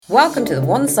Welcome to the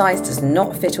One Size Does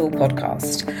Not Fit All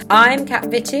podcast. I'm Kat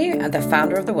Vitu and the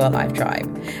founder of the World Life Tribe,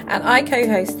 and I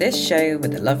co-host this show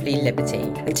with the lovely Liberty.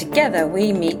 And together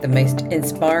we meet the most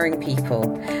inspiring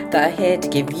people that are here to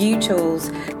give you tools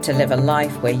to live a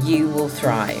life where you will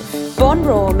thrive. Bon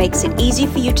Raw makes it easy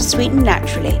for you to sweeten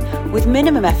naturally with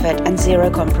minimum effort and zero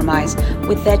compromise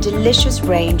with their delicious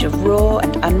range of raw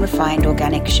and unrefined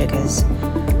organic sugars.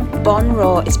 Bon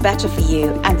Raw is better for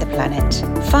you and the planet.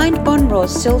 Find Bon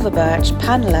Raw's silver birch,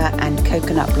 panela and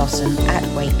coconut blossom at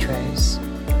Waitrose.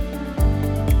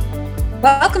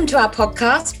 Welcome to our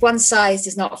podcast, One Size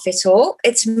Does Not Fit All.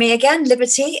 It's me again,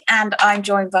 Liberty, and I'm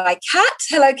joined by Kat.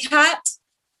 Hello, Kat.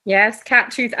 Yes,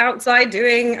 Kat Tooth outside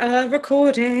doing a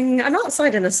recording. I'm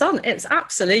outside in the sun. It's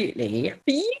absolutely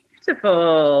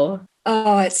beautiful.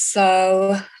 Oh, it's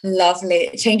so lovely.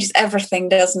 It changes everything,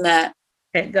 doesn't it?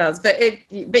 It does, but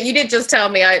you did just tell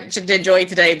me I should enjoy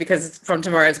today because from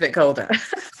tomorrow it's a bit colder.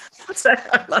 So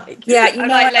I'm like, yeah, you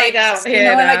know, I laid out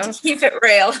here now. I like to keep it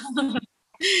real.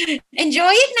 Enjoy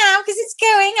it now because it's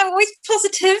going. I'm always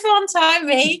positive, aren't I,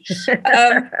 me?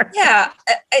 Yeah,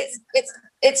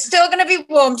 it's still going to be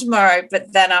warm tomorrow,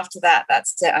 but then after that,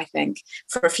 that's it. I think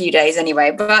for a few days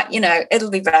anyway. But you know,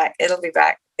 it'll be back. It'll be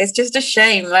back. It's just a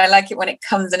shame. I like it when it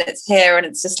comes and it's here, and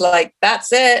it's just like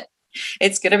that's it.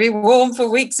 It's going to be warm for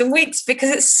weeks and weeks because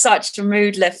it's such a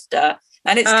mood lifter,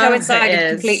 and it's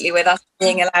coincided completely with us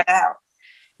being allowed out.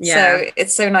 Yeah. So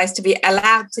it's so nice to be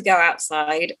allowed to go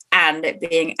outside and it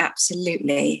being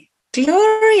absolutely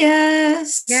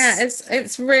glorious. Yeah,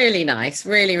 it's really nice,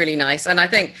 really, really nice. And I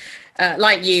think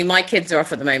like you, my kids are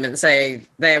off at the moment, so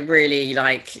they're really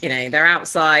like, you know, they're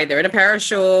outside, they're in a pair of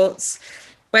shorts,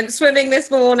 went swimming this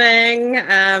morning,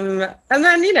 and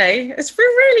then, you know,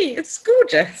 it's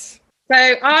gorgeous. So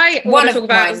I want to talk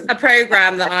about a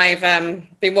program that I've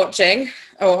been watching,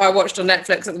 or I watched on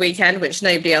Netflix at the weekend, which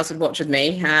nobody else would watch with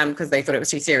me because they thought it was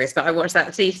too serious. But I watched that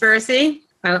Seaspiracy,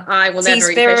 and I will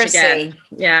never eat fish again.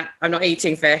 Yeah, I'm not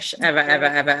eating fish ever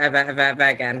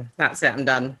again. That's it. I'm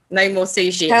done. No more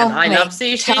sushi. I love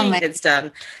sushi. It's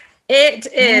done. It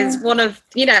is one of,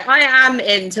 you know, I am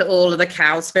into all of the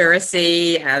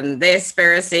cowspiracy and this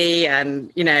spiracy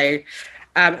and, you know,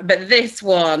 but this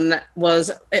one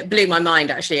it blew my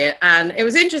mind actually. And it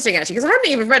was interesting actually, because I hadn't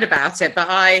even read about it, but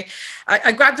I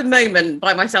grabbed a moment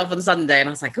by myself on Sunday and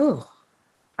I was like, oh,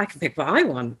 I can pick what I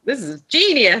want. This is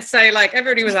genius. So like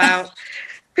everybody was out,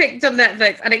 picked on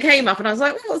Netflix and it came up and I was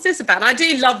like, what's this about? And I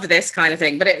do love this kind of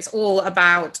thing, but it's all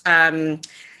about,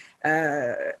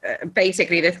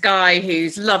 basically this guy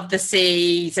who's loved the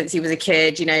sea since he was a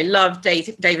kid, you know, loved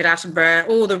David Attenborough,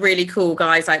 all the really cool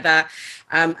guys like that.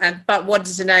 But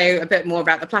wanted to know a bit more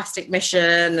about the plastic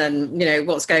mission and, you know,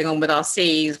 what's going on with our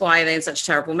seas, why are they in such a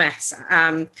terrible mess?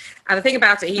 And the thing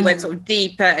about it, he went sort of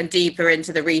deeper and deeper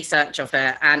into the research of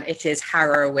it, and it is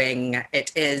harrowing.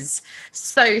 It is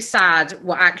so sad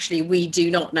what actually we do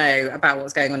not know about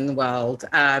what's going on in the world.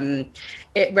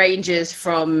 It ranges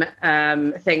from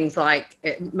things like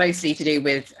mostly to do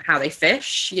with how they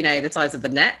fish, you know, the size of the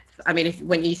net. I mean,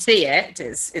 when you see it,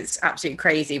 it's absolutely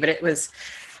crazy, but it was...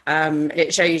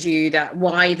 it shows you that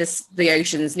why the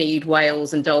oceans need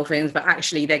whales and dolphins, but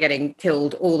actually they're getting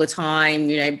killed all the time.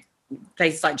 You know,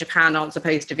 places like Japan aren't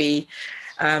supposed to be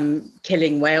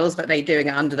killing whales, but they're doing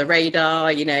it under the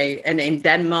radar, you know, and in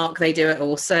Denmark they do it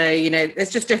also. You know,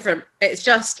 it's just different. It's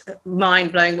just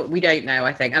mind-blowing what we don't know,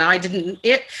 I think. And I didn't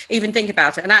even think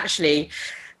about it. And actually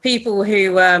people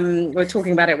who were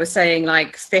talking about it were saying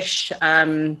like fish...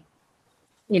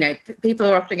 you know, people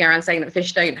are often going around saying that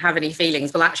fish don't have any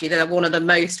feelings. Well, actually, they're one of the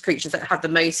most creatures that have the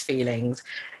most feelings.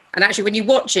 And actually, when you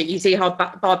watch it, you see how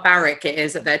barbaric it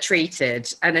is that they're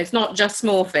treated. And it's not just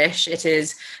small fish. It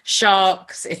is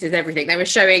sharks. It is everything. They were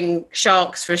showing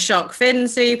sharks for shark fin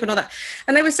soup and all that.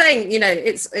 And they were saying, you know,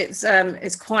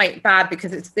 it's quite bad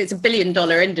because it's $1 billion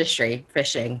industry,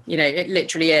 fishing. You know, it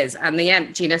literally is. And the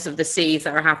emptiness of the seas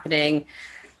that are happening.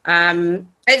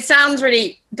 It sounds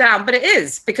really down, but it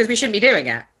is, because we shouldn't be doing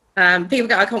it. People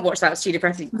go, I can't watch that, it's too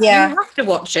depressing. Yeah. You have to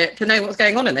watch it to know what's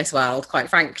going on in this world, quite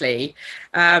frankly.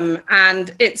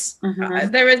 And it's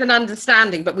there is an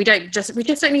understanding, but we just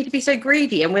don't need to be so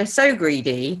greedy. And we're so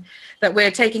greedy that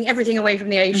we're taking everything away from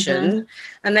the ocean.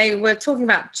 And they were talking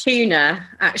about tuna,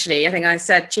 actually. I think I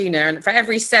said tuna, and for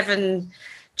every 7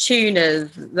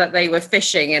 tunas that they were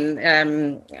fishing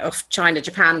in off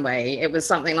China-Japan way, it was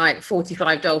something like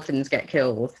 45 dolphins get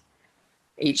killed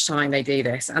each time they do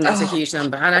this, and that's a huge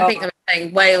number. And I think they were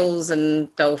saying whales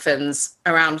and dolphins,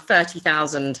 around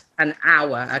 30,000 an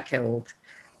hour are killed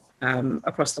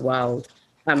across the world.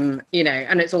 You know,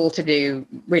 and it's all to do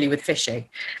really with fishing.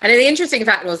 And the interesting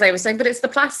fact was they were saying, but it's the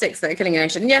plastics that are killing the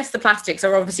ocean. Yes, the plastics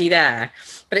are obviously there,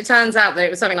 but it turns out that it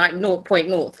was something like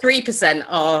 0.03%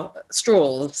 are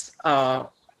straws are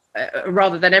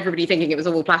rather than everybody thinking it was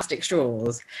all plastic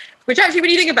straws, which actually, when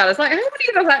you think about it, it's like, how many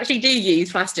of us actually do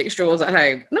use plastic straws at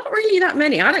home? Not really that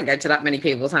many. I don't go to that many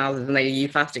people's houses and they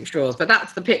use plastic straws, but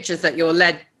that's the pictures that you're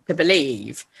led to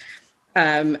believe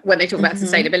when they talk about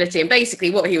sustainability. And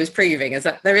basically what he was proving is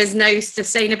that there is no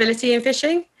sustainability in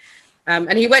fishing.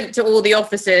 And he went to all the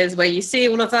offices where you see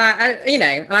all of that, you know,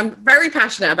 and I'm very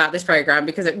passionate about this program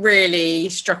because it really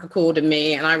struck a chord in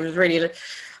me. And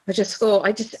I just thought,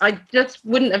 I just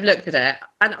wouldn't have looked at it.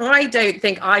 And I don't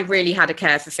think I really had a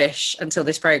care for fish until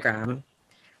this program,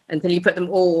 until you put them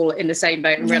all in the same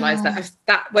boat and realize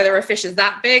that whether a fish is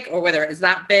that big or whether it's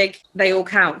that big, they all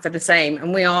count for the same.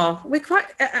 And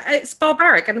it's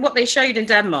barbaric. And what they showed in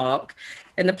Denmark,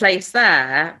 in the place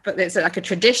there, but it's like a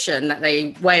tradition that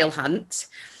they whale hunt.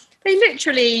 They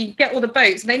literally get all the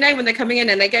boats and they know when they're coming in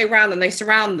and they go around and they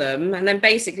surround them. And then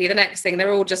basically the next thing,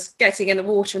 they're all just getting in the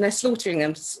water and they're slaughtering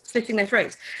them, slitting their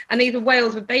throats. And these are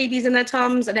whales with babies in their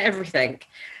tums and everything.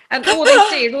 And all they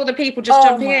see is all the people just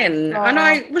jumping in. God. And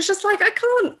I was just like, how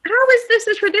is this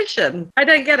a tradition? I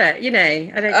don't get it, you know,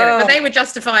 I don't get it. But they were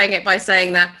justifying it by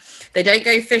saying that they don't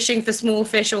go fishing for small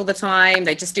fish all the time.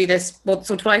 They just do this once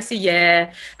or twice a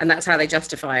year. And that's how they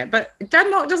justify it. But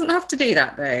Denmark doesn't have to do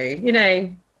that though, you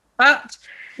know. But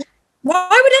why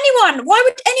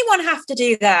would anyone have to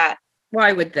do that?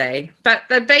 Why would they? But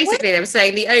basically they were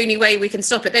saying the only way we can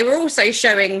stop it. They were also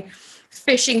showing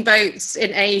fishing boats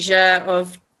in Asia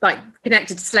of like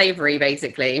connected to slavery,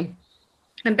 basically.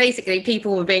 And basically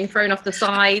people were being thrown off the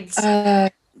sides.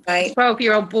 Right.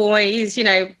 12-year-old boys, you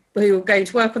know, who were going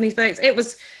to work on these boats. It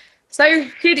was so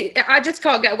hideous. I just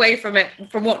can't get away from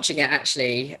watching it,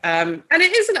 actually. And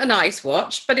it isn't a nice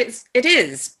watch, but it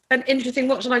is an interesting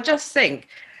watch. And I just think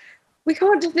we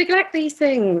can't just neglect these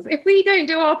things. If we don't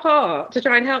do our part to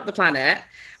try and help the planet,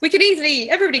 we can easily,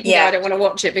 everybody can go, I don't want to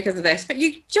watch it because of this, but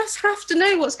you just have to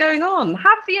know what's going on.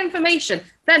 Have the information,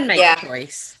 then make a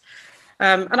choice.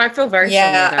 And I feel very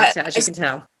strongly about it, as you can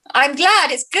tell. I'm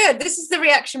glad. It's good. This is the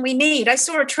reaction we need. I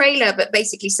saw a trailer that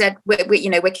basically said, we're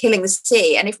killing the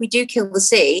sea. And if we do kill the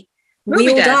sea, we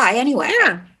all die anyway.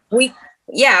 We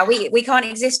can't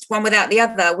exist one without the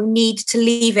other. We need to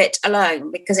leave it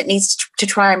alone because it needs to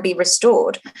try and be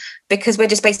restored, because we're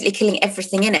just basically killing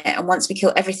everything in it. And once we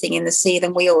kill everything in the sea,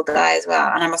 then we all die as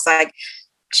well. And I was like,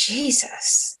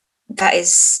 Jesus, that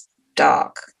is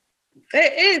dark.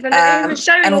 It is. And it was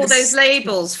showing all those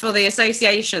labels for the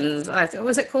associations. What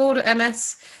was it called?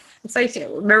 MS?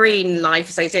 Marine Life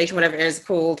Association, whatever it is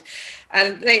called.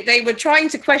 And they were trying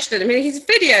to question it. I mean, he's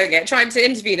videoing it, trying to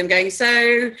interview them, going,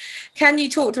 so can you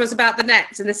talk to us about the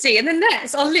nets in the sea? And the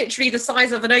nets are literally the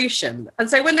size of an ocean. And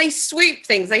so when they swoop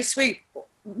things, they swoop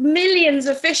millions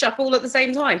of fish up all at the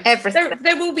same time.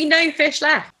 There will be no fish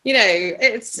left. You know,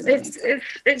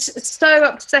 it's so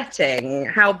upsetting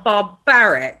how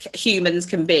barbaric humans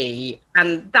can be,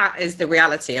 and that is the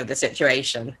reality of the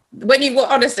situation. When you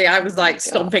honestly, I was like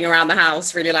stomping around the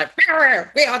house, really like, we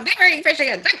are never eating fish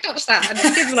again, don't touch that. And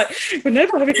the kids were like, we're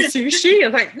never having a sushi. I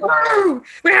was like, no,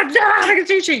 we are never having a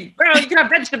sushi. Well, you can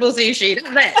have vegetable sushi,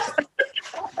 that's it.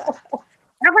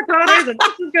 Avocados, and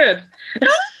this is good.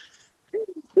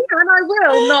 And I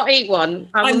will not eat one.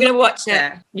 I'm going to watch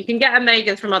it. You can get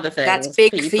omegas from other things. That's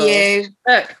big for you.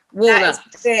 Look, walnuts.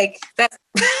 That's big. That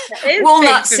is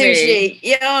walnut sushi.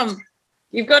 Yum.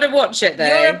 You've got to watch it, though.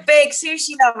 You're a big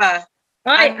sushi lover.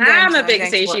 I am a big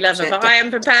sushi lover, but I am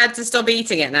prepared to stop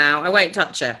eating it now. I won't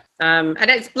touch it. And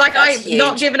it's like I've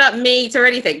not given up meat or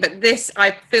anything, but this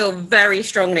I feel very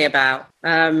strongly about.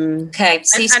 Okay,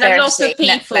 and a lot of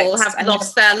people have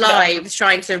lost their lives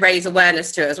trying to raise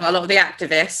awareness to it as well. A lot of the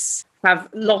activists have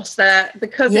lost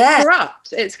because it's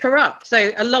corrupt. It's corrupt.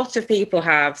 So a lot of people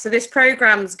have. So this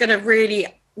program's going to really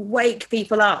wake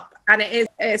people up. And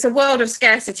it's a world of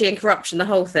scarcity and corruption, the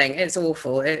whole thing. It's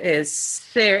awful. It's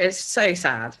so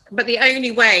sad. But the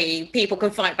only way people can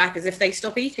fight back is if they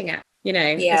stop eating it. You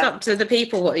know, it's up to the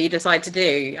people what you decide to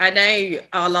do. I know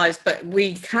our lives, but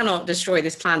we cannot destroy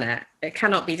this planet. It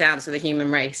cannot be down to the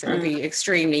human race. It would be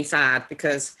extremely sad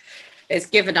because it's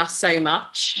given us so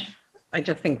much. I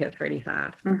just think it's really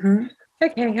sad. Mm-hmm.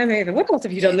 Okay, I'm over. What else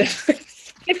have you done this week?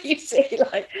 If you see,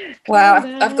 like, well,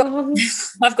 I've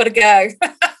got to go.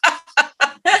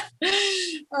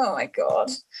 Oh my God.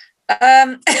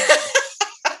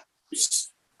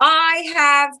 I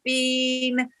have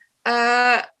been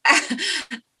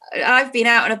I've been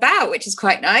out and about, which is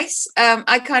quite nice.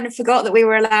 I kind of forgot that we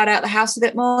were allowed out the house a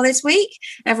bit more this week.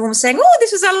 Everyone was saying, oh,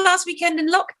 this was our last weekend in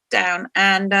lockdown.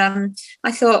 And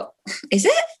I thought, is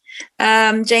it?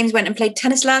 James went and played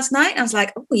tennis last night. I was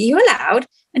like, oh, are you allowed?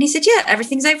 And he said, yeah,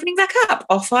 everything's opening back up.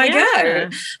 Off I go.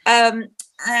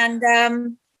 And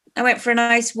I went for a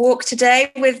nice walk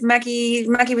today with Maggie.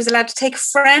 Maggie was allowed to take a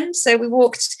friend. So we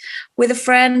walked with a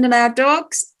friend and our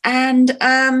dogs. And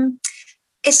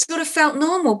it sort of felt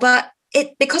normal. But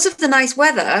because of the nice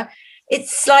weather,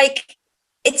 it's like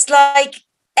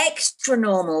extra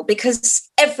normal because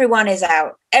everyone is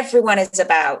out. Everyone is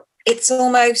about. It's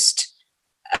almost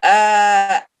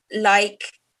like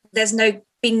there's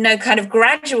been no kind of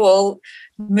gradual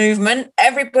movement.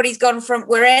 Everybody's gone from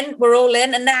we're all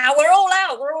in, and now we're all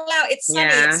out. It's sunny,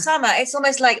 it's summer. It's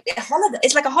almost like a holiday.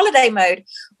 It's like a holiday mode.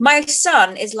 My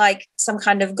son is like some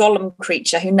kind of Gollum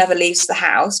creature who never leaves the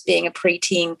house, being a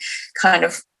preteen kind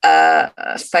of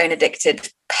phone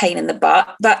addicted pain in the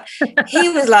butt. But he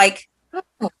was like,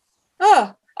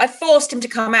 oh, I forced him to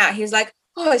come out. He was like,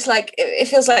 oh, it's like it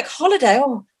feels like holiday.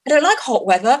 Oh, I don't like hot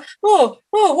weather. Oh,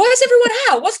 why is everyone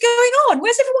out? What's going on?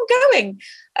 Where's everyone going?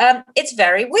 It's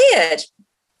very weird.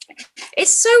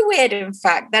 It's so weird, in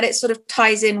fact, that it sort of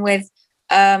ties in with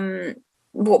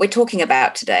what we're talking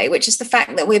about today, which is the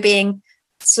fact that we're being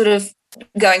sort of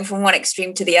going from one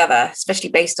extreme to the other, especially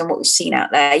based on what we've seen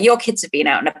out there. Your kids have been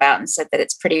out and about and said that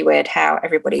it's pretty weird how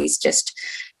everybody's just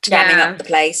jamming up the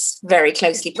place very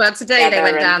closely. Well, today they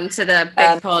went down to the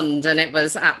big pond and it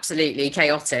was absolutely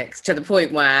chaotic to the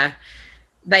point where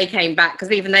they came back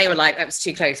because even they were like, that was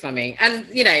too close, mummy. And,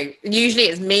 you know, usually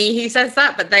it's me who says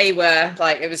that, but they were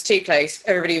like, it was too close.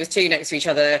 Everybody was too next to each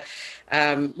other.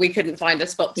 We couldn't find a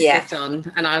spot to sit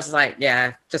on. And I was like,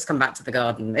 yeah, just come back to the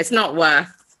garden. It's not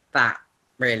worth that,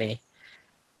 really.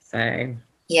 So,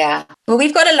 yeah. Well,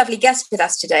 we've got a lovely guest with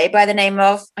us today by the name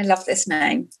of, I love this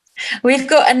name. We've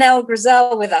got Annelle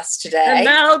Grizel with us today.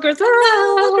 Annelle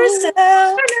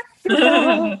Grizel.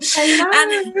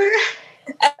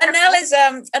 And Annelle is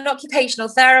an occupational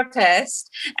therapist,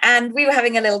 and we were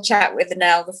having a little chat with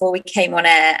Annelle before we came on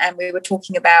air, and we were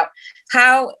talking about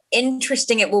how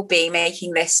interesting it will be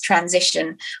making this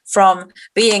transition from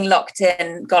being locked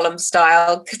in Gollum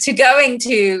style to going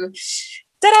to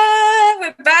ta-da,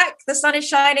 we're back, the sun is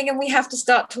shining and we have to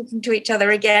start talking to each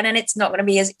other again, and it's not going to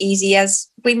be as easy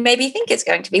as we maybe think it's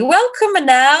going to be. Welcome,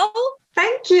 Annelle.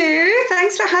 Thank you.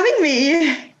 Thanks for having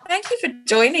me. Thank you for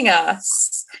joining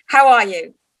us. How are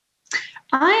you?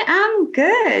 I am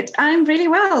good. I'm really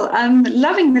well. I'm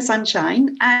loving the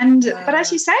sunshine. But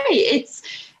as you say,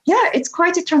 it's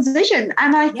quite a transition.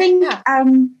 And I think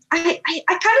I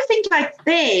kind of think like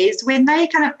bears, when they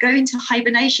kind of go into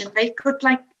hibernation, they've got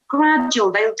like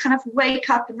gradual, they'll kind of wake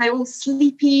up and they're all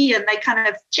sleepy and they kind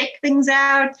of check things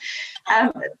out.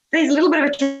 There's a little bit of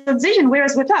a transition,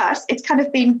 whereas with us, it's kind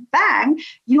of been bang,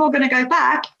 you're going to go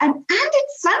back and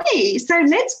it's sunny. So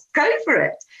let's go for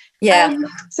it. Yeah.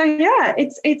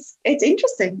 It's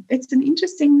interesting. It's an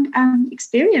interesting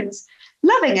experience.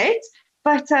 Loving it.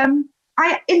 But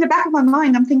in the back of my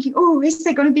mind, I'm thinking, oh, is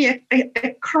there going to be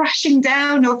a crashing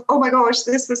down of, oh my gosh,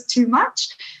 this was too much?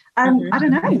 I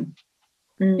don't know.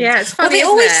 Yeah, it's funny. Well, they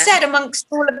always said amongst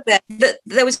all of them that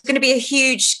there was going to be a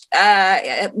huge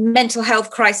mental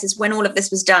health crisis when all of this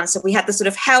was done. So we had the sort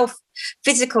of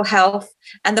physical health,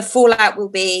 and the fallout will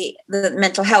be that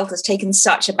mental health has taken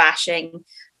such a bashing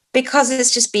because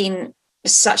it's just been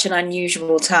such an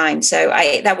unusual time. So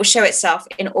that will show itself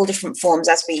in all different forms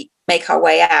as we make our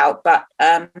way out. But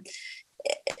I've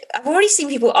already seen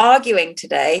people arguing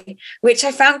today, which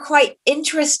I found quite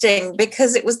interesting,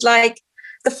 because it was like,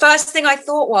 the first thing I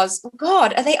thought was, oh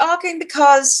God, are they arguing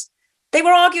because they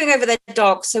were arguing over their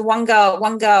dog? So one girl,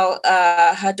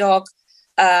 her dog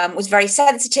was very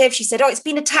sensitive. She said, oh, it's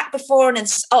been attacked before. And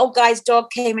this old guy's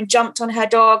dog came and jumped on her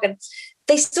dog. And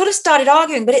they sort of started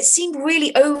arguing, but it seemed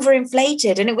really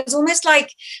overinflated. And it was almost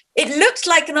like, it looked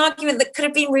like an argument that could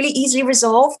have been really easily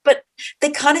resolved, but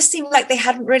they kind of seemed like they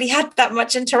hadn't really had that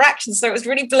much interaction. So it was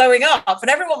really blowing up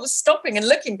and everyone was stopping and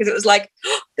looking, because it was like,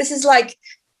 oh, this is like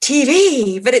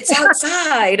TV, but it's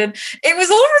outside. And it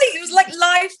was like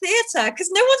live theatre,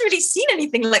 because no one's really seen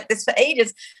anything like this for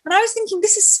ages. And I was thinking,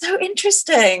 this is so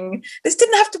interesting. This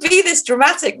didn't have to be this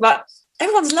dramatic, but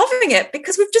everyone's loving it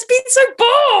because we've just been so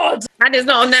bored. And it's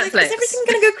not on Netflix. Like, is everything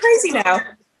going to go crazy now?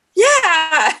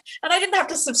 Yeah. And I didn't have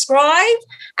to subscribe.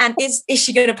 And is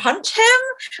she going to punch him?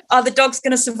 Are the dogs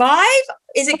going to survive?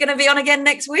 Is it going to be on again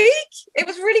next week? It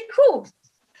was really cool.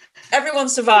 Everyone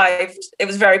survived. It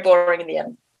was very boring in the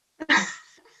end.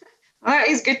 Well, that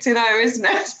is good to know, isn't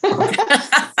it?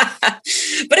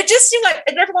 But it just seem like,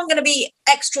 is everyone going to be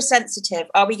extra sensitive?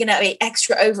 Are we going to be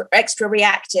extra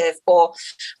reactive, or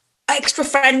extra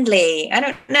friendly? I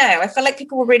don't know. I felt like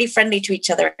people were really friendly to each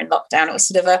other in lockdown. It was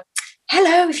sort of a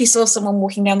hello if you saw someone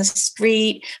walking down the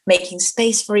street, making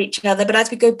space for each other. But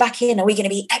as we go back in, are we going to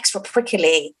be extra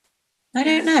prickly? I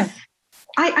don't know.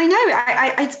 I know.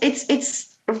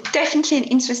 It's definitely an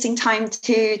interesting time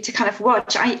to kind of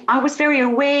watch. I was very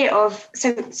aware of,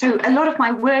 so a lot of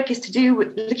my work is to do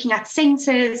with looking at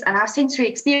senses and our sensory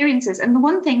experiences. And the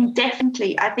one thing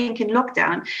definitely I think in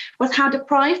lockdown was how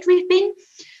deprived we've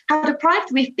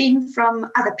been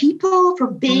from other people,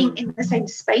 from being in the same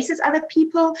space as other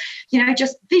people,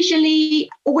 just visually,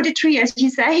 auditory, as you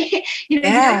say, you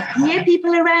don't hear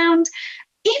people around.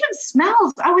 Even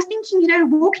smells. I was thinking,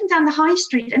 walking down the high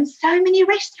street and so many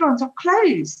restaurants are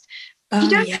closed. You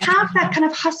don't have that kind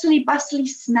of hustly bustly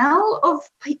smell of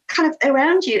kind of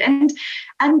around you. And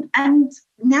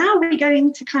now we're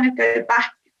going to kind of go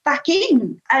back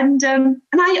in. And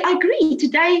I agree.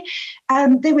 Today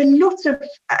there were lots of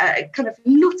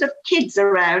kids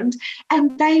around,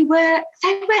 and they were.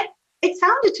 It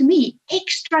sounded to me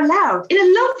extra loud in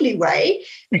a lovely way,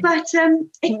 but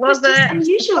it was just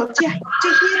unusual to hear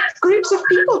groups of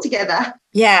people together.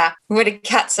 Yeah, what did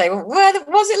Kat say?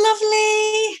 Was it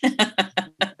lovely?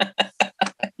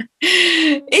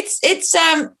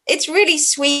 It's really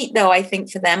sweet though, I think,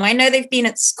 for them. I know they've been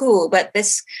at school, but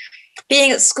this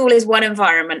being at school is one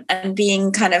environment, and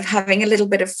being kind of having a little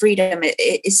bit of freedom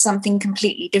is something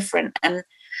completely different. And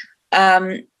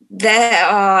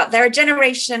they're a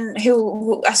generation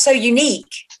who are so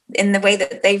unique in the way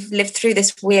that they've lived through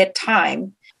this weird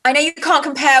time. I know you can't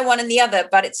compare one and the other,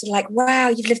 but it's like, wow,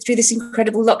 you've lived through this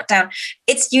incredible lockdown.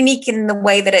 It's unique in the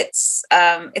way that it's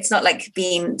not like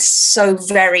being so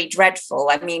very dreadful.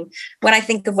 I mean, when I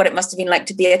think of what it must have been like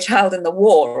to be a child in the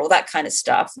war or that kind of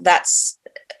stuff, that's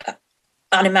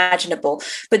unimaginable.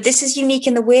 But this is unique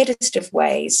in the weirdest of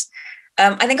ways.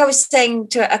 I think I was saying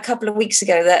a couple of weeks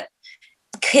ago that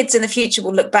kids in the future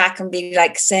will look back and be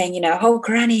like saying, oh,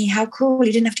 Granny, how cool,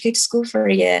 you didn't have to go to school for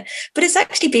a year. But it's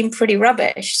actually been pretty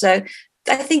rubbish. So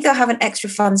I think they'll have an extra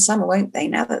fun summer, won't they,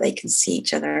 now that they can see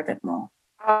each other a bit more?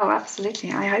 Oh,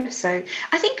 absolutely. I hope so.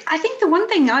 I think the one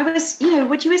thing I was,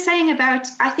 what you were saying about,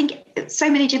 I think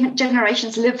so many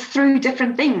generations live through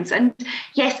different things. And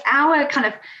yes, our kind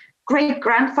of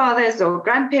great-grandfathers or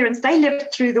grandparents, they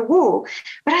lived through the war.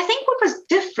 But I think what was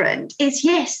different is,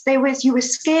 yes, you were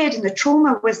scared and the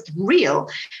trauma was real,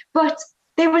 but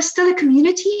there was still a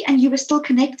community and you were still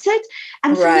connected.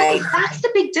 And for me, that's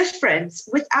the big difference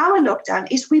with our lockdown,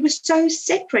 is we were so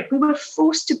separate. We were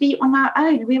forced to be on our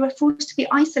own. We were forced to be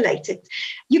isolated.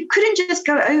 You couldn't just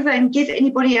go over and give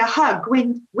anybody a hug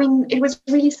when it was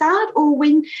really sad, or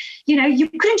when, you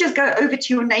couldn't just go over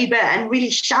to your neighbor and really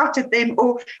shout at them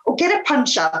or get a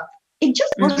punch up. It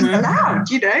just wasn't allowed,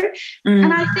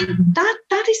 And I think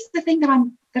that is the thing that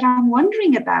I'm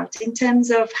wondering about, in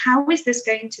terms of how is this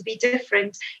going to be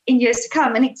different in years to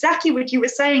come. And exactly what you were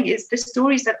saying is the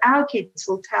stories that our kids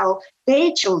will tell their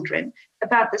children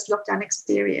about this lockdown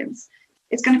experience.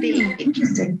 It's going to be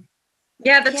interesting.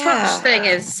 Yeah, the touch thing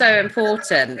is so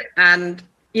important. And,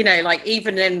 like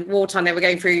even in wartime, they were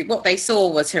going through, what they saw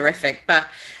was horrific. But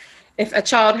if a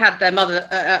child had their mother,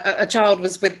 a child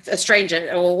was with a stranger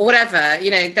or whatever,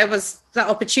 there was, that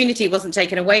opportunity wasn't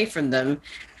taken away from them.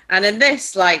 And in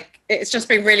this, like, it's just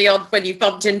been really odd when you've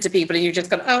bumped into people and you've just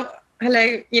gone, oh,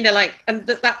 hello, and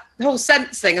that whole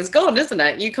sense thing is gone, isn't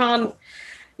it? You can't,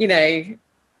 the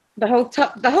whole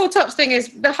touch thing is,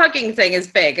 the hugging thing is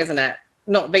big, isn't it?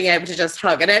 Not being able to just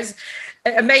hug. And it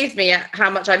amazed me at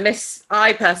how much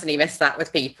I personally miss that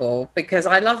with people, because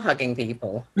I love hugging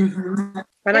people. Mm-hmm.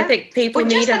 And I think people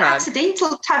need a hug.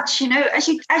 Accidental touch, as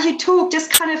you talk,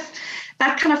 just kind of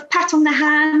that kind of pat on the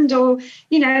hand or,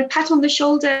 pat on the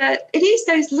shoulder. It is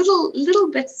those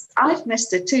little bits. I've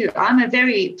missed it too. I'm a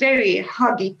very, very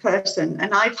huggy person,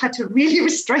 and I've had to really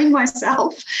restrain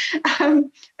myself over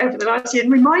the last year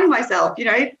and remind myself,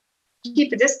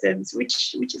 keep a distance,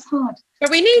 which is hard.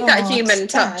 But we need that human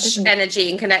touch,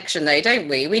 energy and connection, though, don't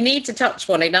we? We need to touch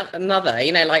one another,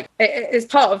 it's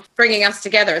part of bringing us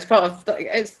together. It's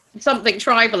something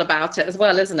tribal about it as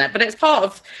well, isn't it? But it's part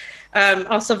of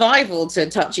our survival to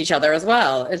touch each other as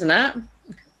well, isn't it?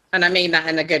 And I mean that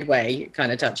in a good way, you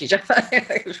kind of touch each other.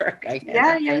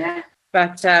 Yeah.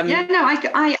 But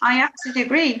I absolutely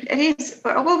agree. It is.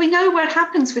 Well, we know what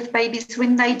happens with babies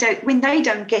when they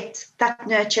don't get that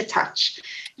nurture touch.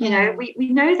 We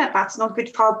know that that's not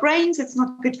good for our brains. It's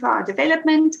not good for our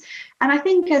development. And I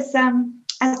think as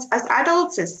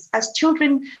adults, as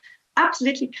children,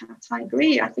 Absolutely, Kat. I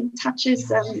agree. I think touch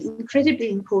is incredibly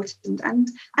important, and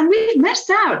we've missed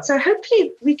out. So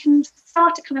hopefully we can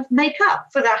start to kind of make up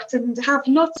for that and have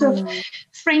lots of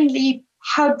friendly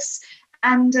hugs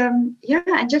and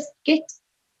and just get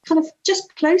kind of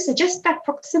just closer. Just that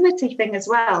proximity thing as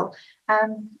well.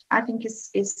 I think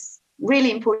is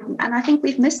really important, and I think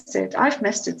we've missed it. I've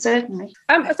missed it, certainly.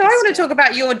 So I want to talk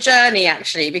about your journey,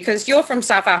 actually, because you're from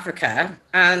South Africa,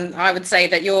 and I would say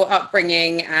that your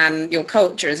upbringing and your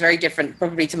culture is very different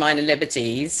probably to mine and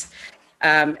Liberty's,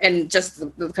 in just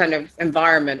the kind of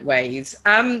environment ways.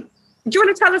 Do you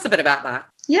want to tell us a bit about that?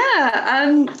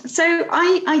 Yeah, so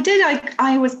I did.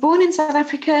 I was born in South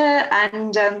Africa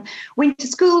and went to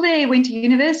school there, went to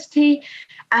university,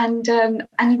 and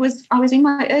I was in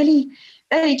my early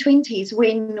 20s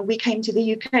when we came to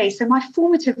the UK. So my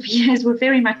formative years were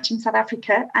very much in South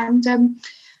Africa, and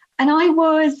I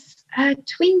was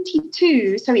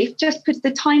 22. So if just put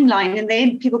the timeline, and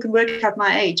then people can work out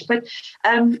my age. But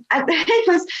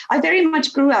I very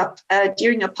much grew up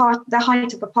during the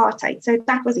height of apartheid. So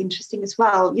that was interesting as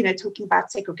well. You know, talking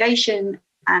about segregation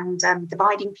and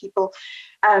dividing people,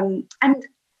 and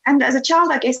as a child,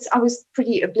 I guess I was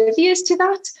pretty oblivious to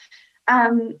that,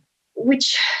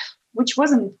 which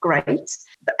wasn't great.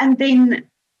 And then,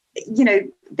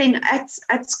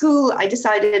 at school, I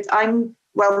decided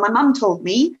my mum told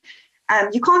me,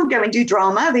 you can't go and do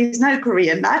drama. There's no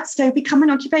career in that. So become an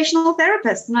occupational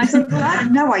therapist. And I thought, well, I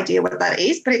have no idea what that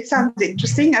is, but it sounds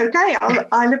interesting. Okay,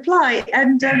 I'll apply.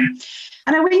 And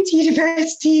I went to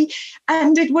university,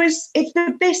 and it's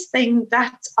the best thing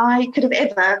that I could have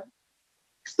ever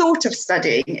thought of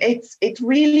studying. It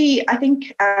really, I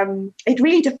think, it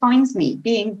really defines me.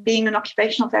 Being an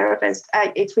occupational therapist,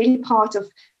 it's really part of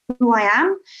who I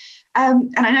am.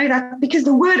 And I know that because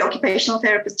the word occupational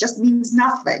therapist just means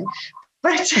nothing,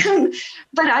 but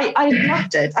I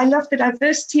loved it. I loved the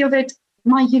diversity of it.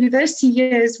 My university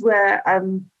years were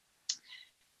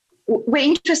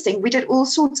interesting. We did all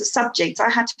sorts of subjects. I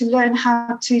had to learn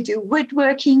how to do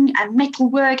woodworking and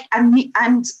metalwork and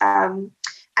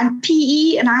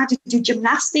PE, and I had to do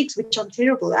gymnastics, which I'm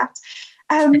terrible at.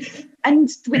 And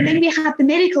then we had the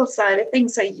medical side of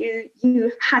things. So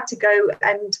you had to go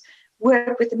and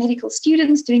work with the medical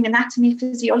students doing anatomy,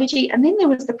 physiology, and then there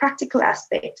was the practical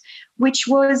aspect, which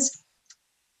was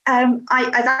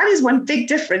that is one big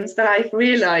difference that I've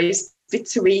realised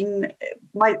between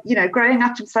my growing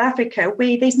up in South Africa,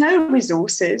 where there's no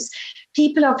resources.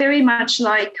 People are very much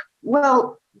like,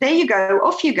 well, there you go,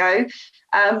 off you go.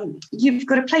 You've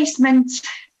got a placement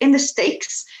in the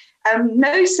sticks,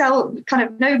 no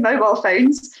mobile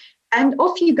phones, and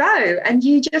off you go. And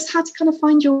you just had to kind of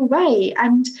find your way.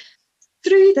 And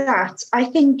through that, I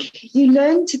think you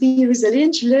learn to be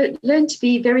resilient, you learn to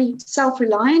be very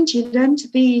self-reliant, you learn to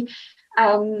be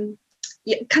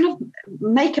kind of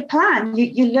make a plan.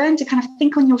 You learn to kind of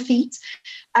think on your feet,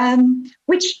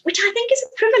 which I think is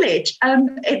a privilege.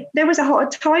 There was a hard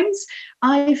times.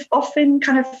 I've often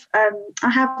kind of I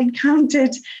have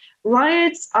encountered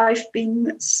riots. I've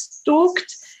been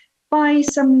stalked by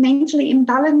some mentally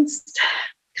imbalanced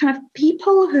kind of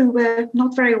people who were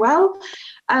not very well.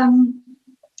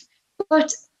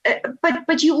 But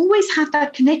you always have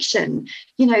that connection,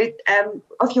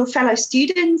 of your fellow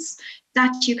students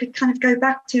that you could kind of go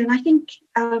back to. And I think,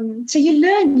 so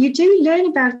you do learn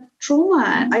about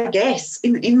trauma, I guess,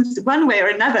 in one way or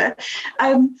another.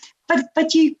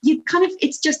 But you kind of,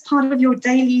 it's just part of your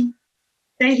daily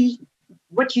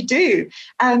what you do.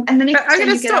 And the next I'm going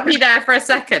to stop you there for a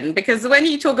second, because when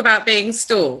you talk about being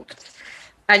stalked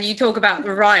and you talk about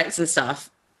the riots and stuff,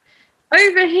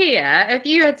 over here, if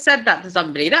you had said that to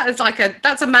somebody, that's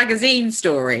a magazine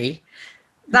story.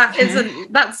 That's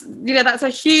a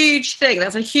huge thing.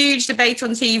 That's a huge debate on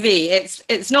TV.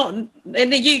 It's not in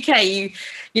the UK.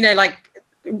 Like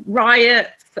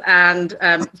riots and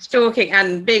stalking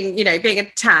and being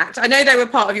attacked. I know they were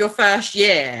part of your first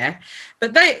year,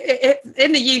 but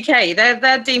in the UK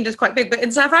they're deemed as quite big. But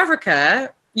in South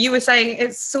Africa, you were saying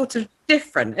it's sort of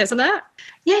different, isn't it?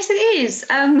 Yes, it is.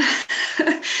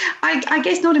 I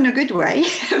guess not in a good way,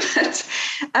 but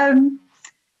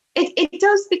it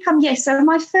does become, yes. So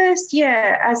my first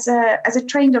year as a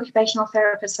trained occupational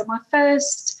therapist, so my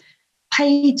first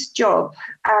paid job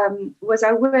was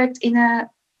I worked in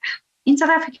South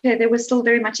Africa. There were still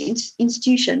very much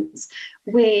institutions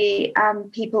where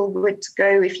people would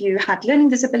go if you had learning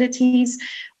disabilities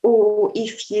or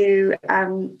if you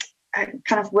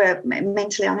kind of were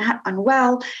mentally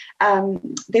unwell.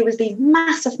 There was these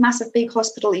massive big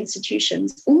hospital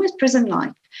institutions, almost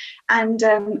prison-like. And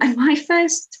my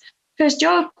first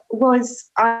job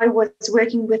I was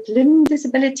working with limb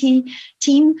disability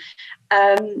team,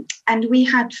 and we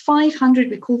had 500,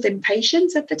 we called them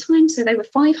patients at the time, so they were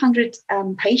 500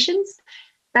 patients.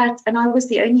 And I was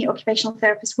the only occupational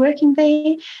therapist working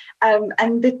there,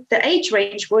 and the age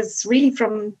range was really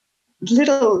from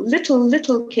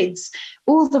little kids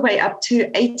all the way up to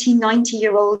 80,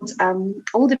 90-year-old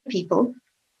older people,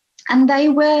 and they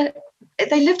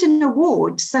lived in a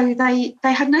ward, so they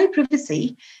had no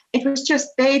privacy. It was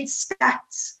just beds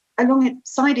stacked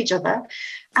alongside each other,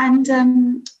 and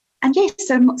yes,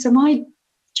 so my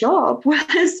job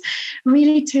was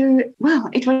really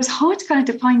it was hard to kind of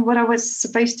define what I was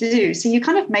supposed to do. So you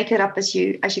kind of make it up as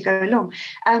you go along.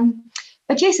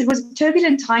 But yes, it was a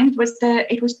turbulent time.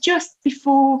 It was just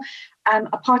before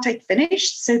apartheid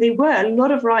finished, so there were a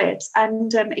lot of riots,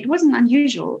 and it wasn't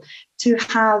unusual to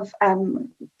have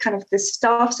kind of the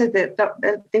staff. So that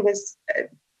there was.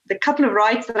 The couple of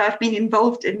riots that I've been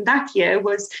involved in that year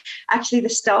was actually the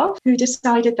staff who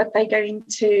decided that they're going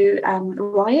to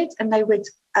riot, and they would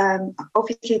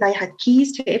obviously they had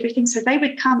keys to everything, so they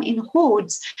would come in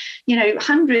hordes.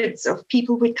 Hundreds of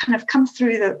people would kind of come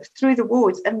through the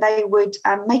wards, and they would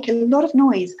make a lot of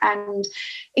noise, and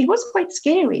it was quite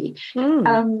scary.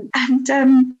 And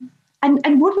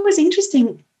what was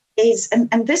interesting is,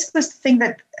 and this was the thing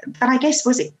that I guess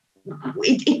was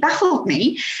it baffled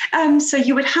me. So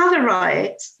you would have a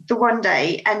riot the one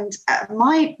day, and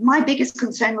my biggest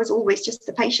concern was always just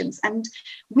the patients. And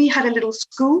we had a little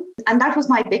school, and that was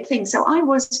my big thing. So I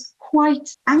was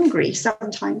quite angry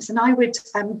sometimes, and I would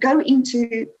go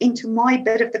into my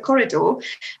bit of the corridor,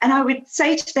 and I would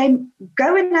say to them,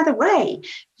 "Go another way.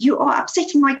 You are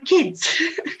upsetting my kids."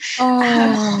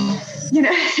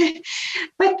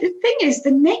 But the thing is,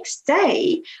 the next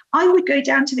day I would go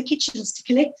down to the kitchens to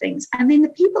collect things, and then the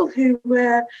people who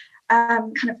were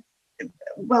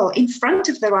in front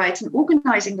of the riots and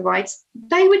organising the riots,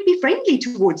 they would be friendly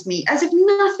towards me as if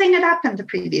nothing had happened the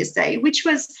previous day, which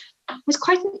was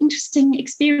quite an interesting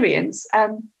experience.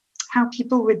 How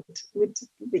people would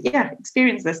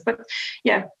experience this. But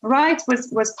yeah, riots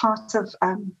was part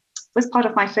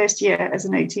of my first year as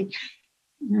an OT.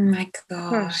 Oh my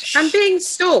gosh! And being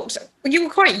stalked. You were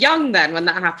quite young then when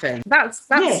that happened. That's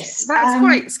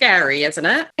quite scary, isn't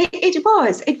it? It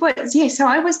was. Yeah. So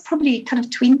I was probably kind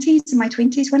of in my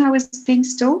 20s when I was being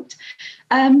stalked,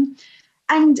 and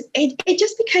it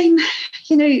just became,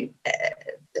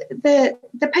 the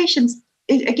patients.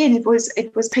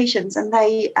 It was patients, and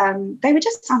they were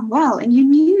just unwell, and you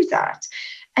knew that.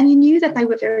 And you knew that they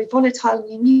were very volatile. And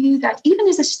you knew that even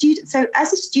as a student, so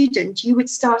as a student, you would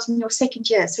start in your second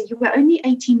year. So you were only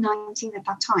 18, 19 at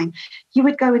that time. You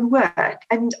would go and work,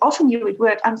 and often you would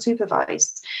work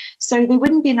unsupervised. So there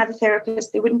wouldn't be another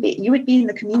therapist. You would be in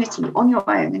the community on your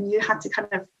own, and you had to kind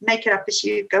of make it up as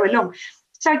you go along.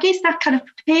 So I guess that kind of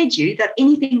prepared you that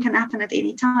anything can happen at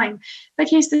any time.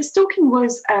 But yes, the stalking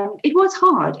was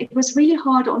hard. It was really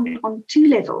hard on two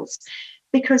levels.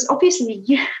 Because obviously,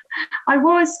 I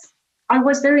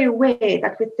was very aware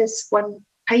that with this one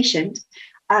patient,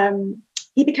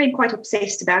 he became quite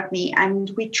obsessed about me,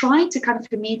 and we tried to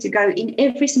for me to go in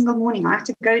every single morning. I had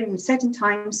to go in at a certain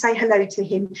time, say hello to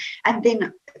him, and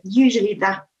then usually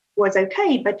that was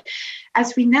okay. But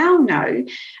as we now know,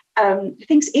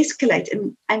 things escalate,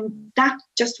 and that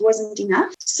just wasn't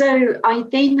enough. So I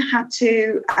then had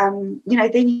to,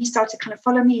 then he started to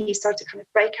follow me. He started to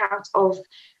break out of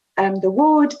the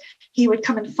ward. He would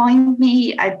come and find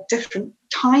me at different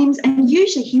times, and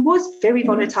usually he was very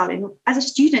volatile, and as a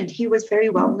student he was very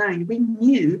well known. We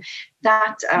knew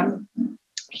that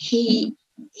he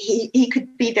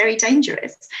could be very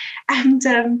dangerous, and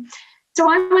so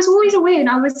I was always aware, and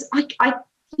I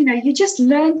you just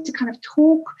learn to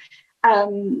talk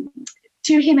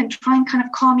to him and try and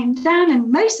calm him down,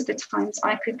 and most of the times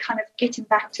I could get him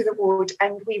back to the ward,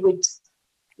 and we would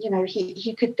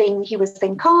he was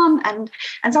then calm, and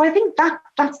so I think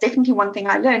that's definitely one thing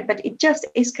I learned. But it just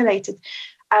escalated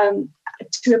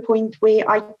to a point where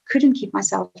I couldn't keep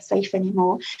myself safe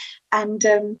anymore. And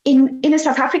in a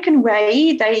South African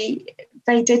way, they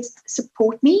did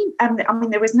support me.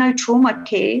 There was no trauma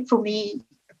care for me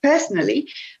personally,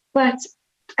 but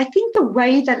I think the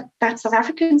way that South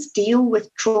Africans deal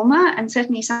with trauma, and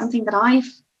certainly something that I've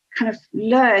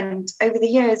learned over the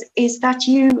years, is that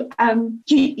you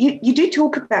do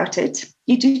talk about it.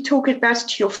 You do talk about it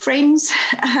to your friends,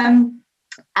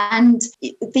 and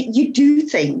you do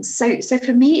things. So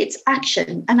for me, it's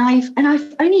action. And I've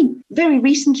only very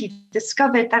recently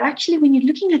discovered that actually, when you're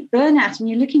looking at burnout and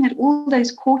you're looking at all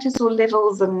those cortisol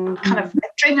levels and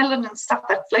adrenaline and stuff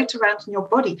that float around in your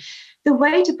body. The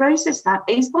way to process that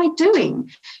is by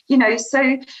doing,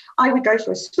 so I would go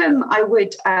for a swim. I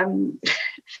would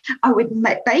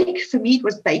bake. For me, it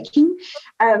was baking.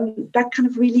 That kind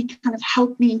of really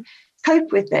helped me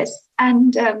cope with this.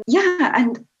 And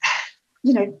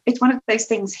it's one of those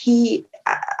things. He,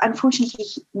 unfortunately,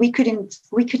 he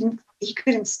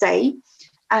couldn't stay.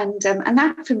 And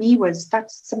that for me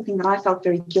that's something that I felt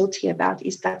very guilty about,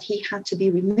 is that he had to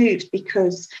be removed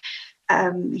because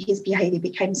his behavior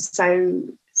became so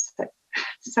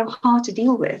hard to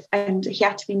deal with, and he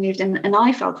had to be moved. And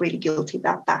I felt really guilty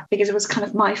about that, because it was kind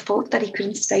of my fault that he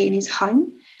couldn't stay in his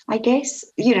home, I guess,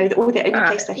 or the only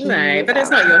place that he No, but it's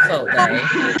not your fault, though.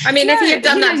 I mean, if you had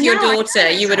done that to your daughter,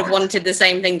 you would have wanted the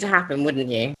same thing to happen, wouldn't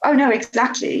you? Oh, no,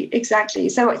 exactly.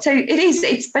 So it's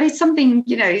something,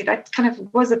 that kind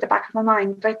of was at the back of my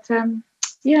mind. But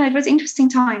it was interesting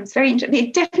times, very interesting.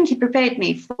 It definitely prepared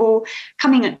me for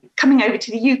coming over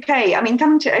to the UK. I mean,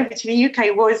 over to the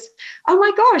UK was, oh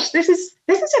my gosh, this is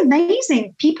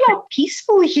amazing. People are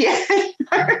peaceful here.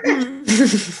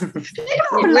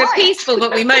 We're peaceful,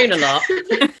 but we moan a lot.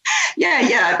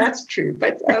 Yeah, that's true.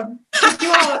 But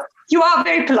you are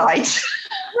very polite.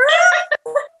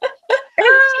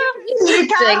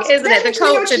 Interesting, isn't it? The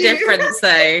culture difference,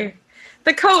 though.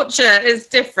 The culture is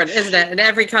different, isn't it, in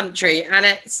every country? And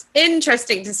it's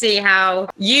interesting to see how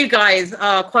you guys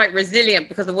are quite resilient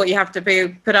because of what you have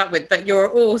to put up with. But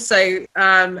you're also,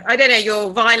 I don't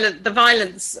know, the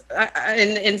violence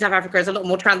in South Africa is a lot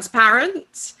more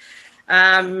transparent.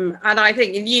 And I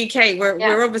think in the UK,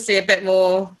 we're obviously a bit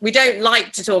more, we don't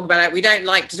like to talk about it. We don't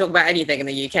like to talk about anything in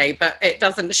the UK, but it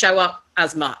doesn't show up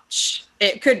as much.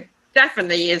 It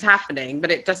definitely is happening, but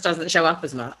it just doesn't show up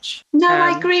as much. No,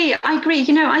 I agree.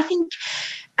 I think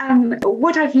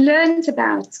what I've learned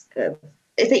about the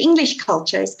English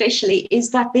culture especially is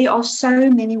that there are so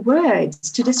many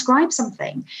words to describe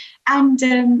something. And,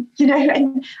 and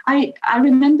I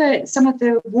remember some of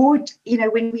the ward,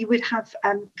 when we would have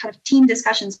kind of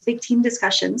big team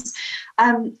discussions,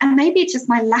 and maybe it's just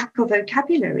my lack of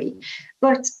vocabulary,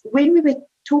 but when we were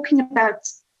talking about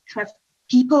kind of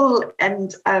people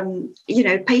and,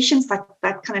 patients that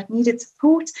kind of needed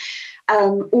support,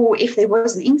 or if there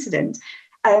was an incident.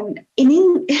 In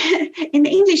the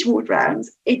English ward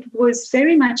rounds, it was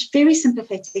very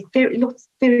sympathetic, very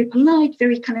polite,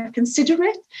 very kind of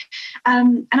considerate.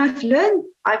 And I've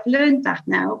learned that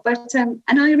now. But and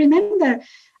I remember,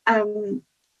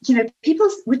 people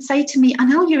would say to me,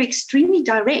 "Anel, you're extremely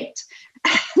direct."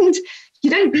 And you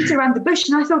don't beat around the bush.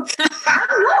 And I thought,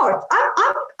 I'm not.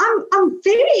 I'm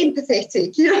very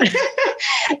empathetic.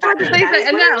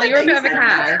 Anel, you're a bit of a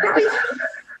cow.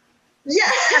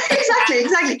 Yeah, exactly.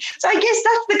 So I guess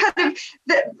that's the kind of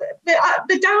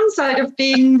the downside of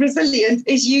being resilient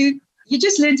is you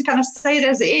just learn to kind of say it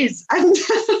as it is. And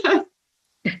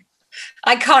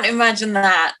I can't imagine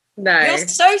that. No, you're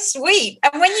so sweet.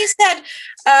 And when you said,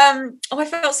 I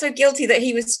felt so guilty that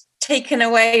he was taken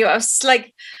away, I was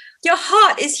like, your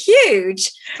heart is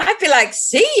huge. I'd be like,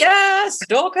 see ya,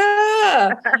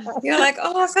 stalker. You're like,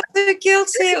 I felt so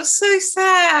guilty. It was so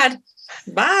sad.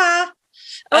 Bye.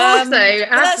 Also, I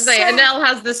have to say, Anel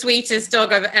has the sweetest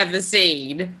dog I've ever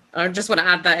seen. I just want to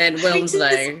add that in,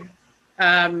 Wilmslow.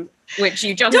 Which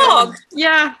you just... Dog?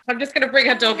 Yeah, I'm just going to bring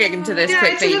her dog into this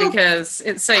quickly because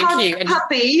it's so cute. And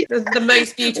puppy. The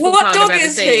most beautiful What pug dog I've ever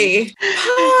is seen. he?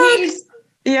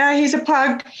 He's a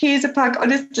pug. He's a pug.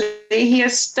 Honestly, he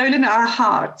has stolen our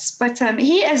hearts. But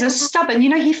he is a stubborn.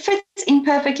 He fits in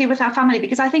perfectly with our family,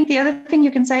 because I think the other thing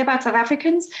you can say about South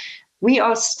Africans, we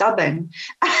are stubborn.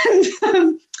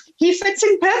 And he fits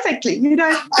in perfectly.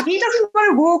 If he doesn't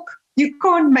want to walk, you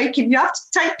can't make him. You have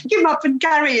to pick him up and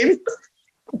carry him.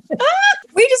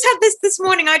 We just had this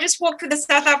morning. I just walked with a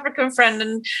South African friend,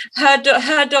 and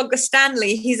her dog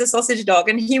Stanley, he's a sausage dog,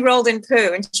 and he rolled in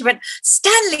poo, and she went,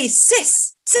 "Stanley,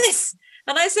 sis."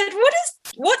 And I said,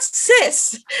 what's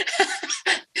sis?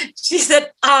 She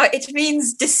said, it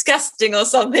means disgusting or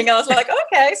something. I was like,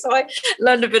 okay. So I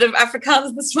learned a bit of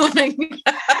Afrikaans this morning.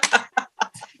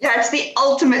 Yeah, it's the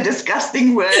ultimate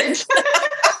disgusting word.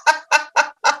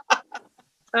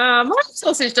 My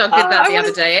sausage dog did that the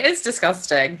other day. It is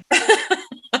disgusting.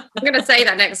 I'm going to say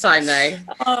that next time, though.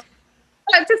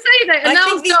 To say that,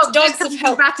 Anel's dog dogs have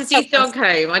helped Battisi's dog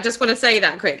home. I just want to say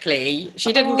that quickly.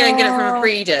 She didn't go and get it from a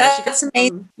breeder. That's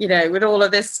amazing. With all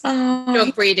of this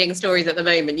dog breeding stories at the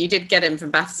moment, you did get him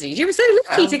from Battisi's. You were so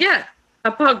lucky to get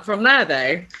a pug from there,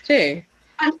 though, too.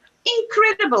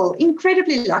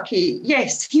 Incredibly lucky.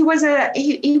 Yes, he was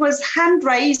hand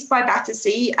raised by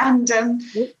Battersea, and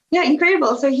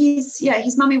incredible. So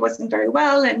his mummy wasn't very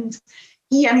well, and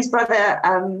he and his brother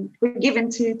were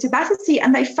given to Battersea,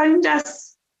 and they phoned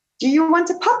us, do you want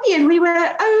a puppy? And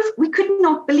we could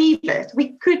not believe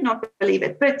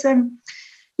it. But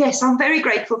yes, I'm very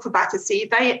grateful for Battersea.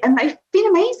 They've been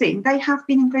amazing. They have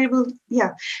been incredible.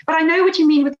 Yeah. But I know what you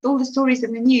mean with all the stories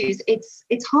in the news.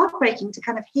 It's heartbreaking to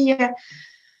kind of hear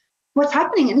what's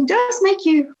happening. And it does make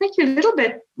you a little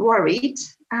bit worried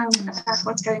about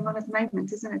what's going on at the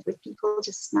moment, isn't it? With people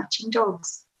just snatching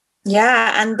dogs.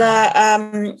 Yeah, and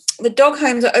the dog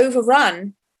homes are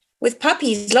overrun with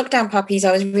puppies, lockdown puppies.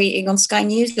 I was reading on Sky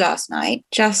News last night.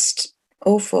 Just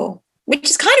awful, which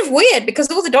is kind of weird because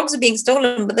all the dogs are being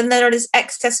stolen, but then there is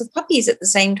excess of puppies at the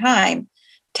same time.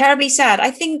 Terribly sad.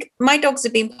 I think my dogs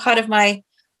have been part of my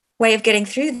way of getting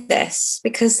through this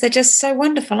because they're just so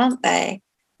wonderful, aren't they?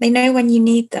 They know when you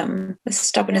need them, as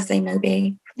stubborn as they may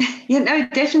be. Yeah, no,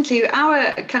 definitely.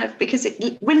 Our kind of, because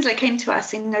Winslow came to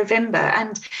us in November,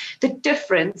 and the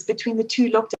difference between the two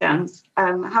lockdowns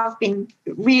have been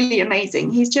really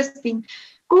amazing. He's just been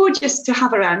gorgeous to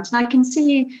have around, and I can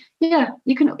see,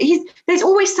 there's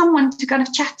always someone to kind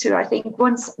of chat to. I think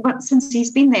once since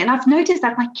he's been there, and I've noticed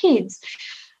that my kids,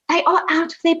 they are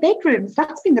out of their bedrooms.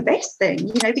 That's been the best thing,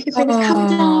 because they just come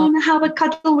down, have a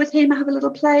cuddle with him, have a little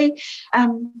play.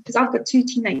 Because I've got 2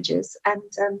 teenagers, and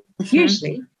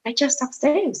usually they're just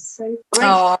upstairs. So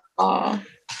great. Oh,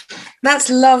 that's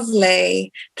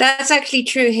lovely. That's actually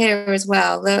true here as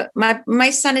well. My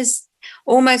son is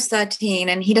almost 13,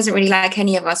 and he doesn't really like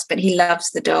any of us, but he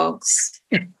loves the dogs.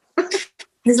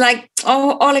 He's like,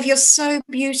 "Oh, Olive, you're so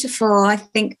beautiful." I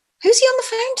think, who's he on the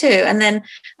phone to? And then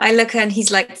I look and he's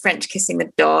like French kissing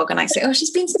the dog. And I say, oh, she's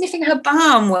been sniffing her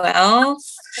bum. Well,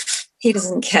 he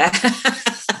doesn't care.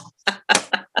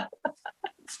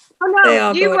 Oh,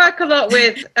 no, you work a lot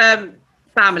with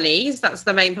families. That's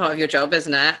the main part of your job,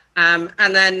 isn't it? And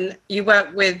then you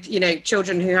work with,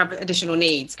 children who have additional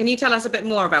needs. Can you tell us a bit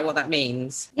more about what that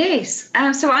means? Yes.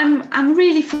 So I'm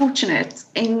really fortunate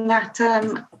in that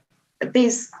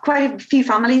there's quite a few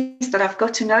families that I've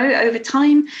got to know over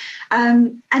time.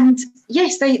 And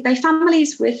yes, they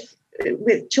families with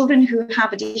children who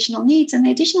have additional needs, and the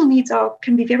additional needs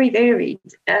can be very varied.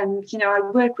 I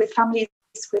work with families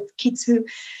with kids who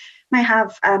may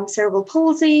have cerebral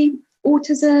palsy,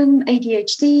 autism,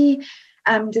 ADHD,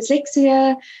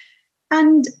 dyslexia,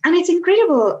 and it's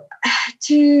incredible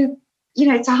to,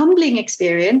 it's a humbling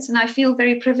experience, and I feel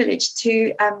very privileged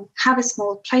to have a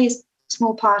small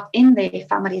part in their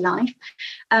family life.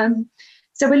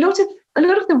 So a lot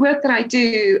of the work that I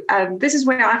do, this is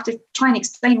where I have to try and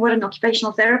explain what an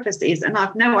occupational therapist is, and I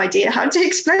have no idea how to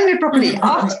explain it properly.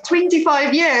 After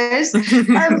 25 years,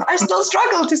 I still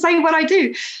struggle to say what I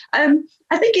do.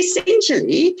 I think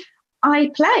essentially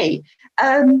I play,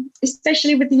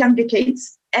 especially with the younger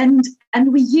kids, and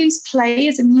we use play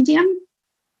as a medium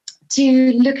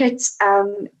to look at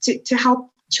to help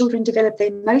children develop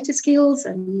their motor skills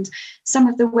and some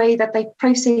of the way that they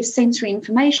process sensory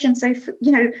information. So,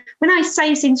 when I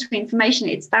say sensory information,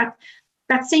 it's that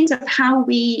sense of how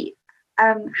we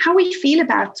feel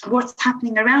about what's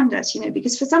happening around us,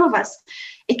 because for some of us,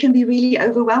 it can be really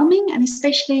overwhelming. And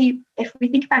especially if we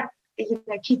think about,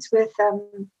 kids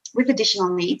with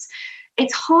additional needs,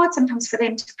 it's hard sometimes for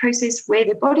them to process where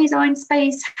their bodies are in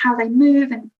space, how they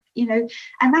move, and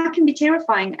that can be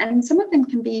terrifying. And some of them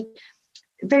can be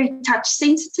very touch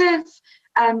sensitive.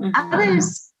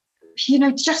 Others,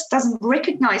 just doesn't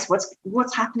recognize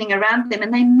what's happening around them,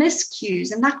 and they miss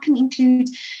cues. And that can include,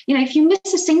 if you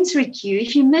miss a sensory cue,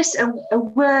 if you miss a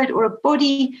word or a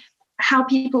body, how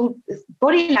people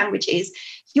body language is,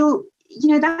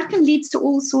 that can lead to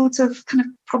all sorts of kind of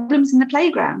problems in the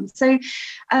playground. So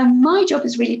my job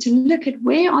is really to look at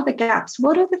where are the gaps,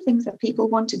 what are the things that people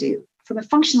want to do from a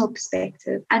functional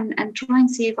perspective, and try and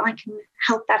see if I can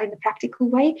help that in a practical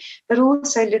way, but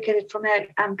also look at it from a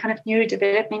kind of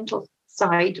neurodevelopmental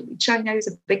side, which I know is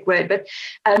a big word,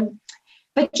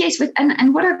 but yes,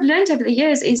 and what I've learned over the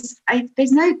years is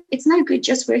it's no good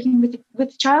just working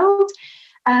with a child.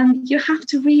 You have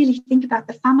to really think about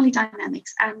the family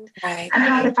dynamics and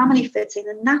how the family fits in,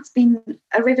 and that's been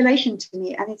a revelation to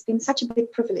me, and it's been such a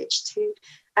big privilege to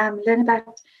learn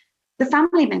about the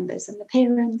family members and the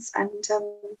parents,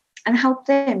 and help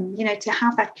them, to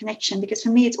have that connection. Because for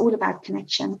me, it's all about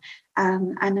connection,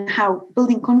 and how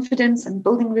building confidence and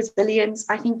building resilience.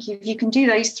 I think if you can do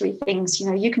those 3 things,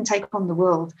 you can take on the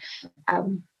world.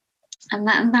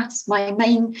 And that's my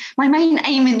main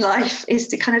aim in life, is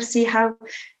to kind of see how,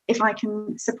 if I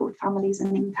can support families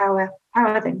and empower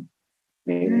them.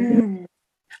 Really.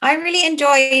 I really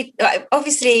enjoyed,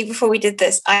 obviously, before we did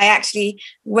this, I actually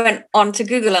went on to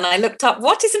Google and I looked up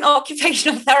what is an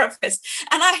occupational therapist.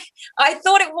 And I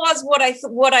thought it was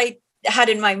what I had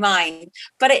in my mind,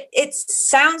 but it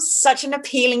sounds such an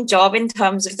appealing job in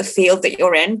terms of the field that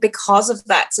you're in, because of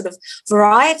that sort of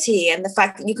variety and the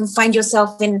fact that you can find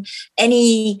yourself in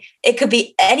it could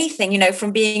be anything, you know,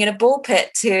 from being in a ball pit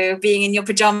to being in your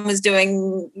pajamas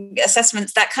doing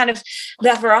assessments.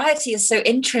 That variety is so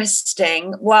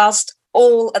interesting, whilst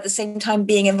all at the same time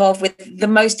being involved with the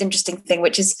most interesting thing,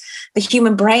 which is the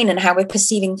human brain and how we're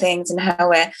perceiving things and how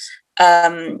we're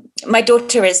my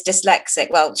daughter is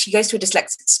dyslexic. Well, she goes to a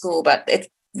dyslexic school, but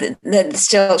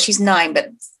still she's 9, but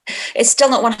it's still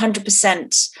not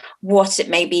 100% what it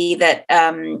may be that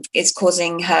is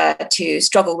causing her to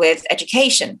struggle with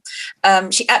education.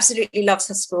 She absolutely loves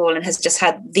her school and has just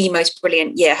had the most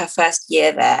brilliant year, her first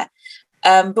year there.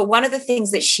 But one of the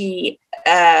things that she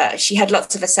had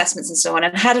lots of assessments and so on,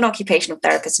 and had an occupational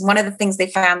therapist. And one of the things they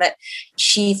found that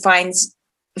she finds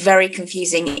very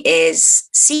confusing is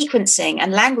sequencing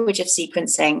and language of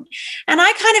sequencing. And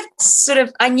I kind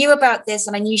of I knew about this,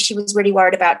 and I knew she was really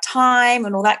worried about time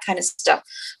and all that kind of stuff.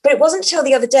 But it wasn't until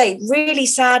the other day, really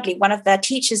sadly, one of their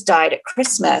teachers died at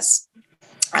Christmas.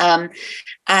 And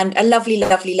a lovely,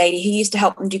 lovely lady who used to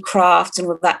help them do crafts and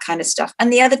all that kind of stuff.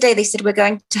 And the other day they said, we're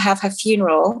going to have her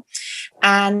funeral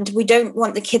and we don't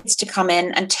want the kids to come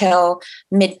in until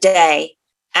midday.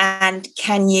 And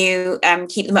can you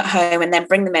keep them at home and then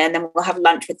bring them in, and we'll have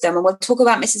lunch with them and we'll talk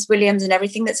about Mrs. Williams and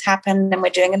everything that's happened. And we're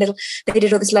doing they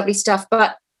did all this lovely stuff.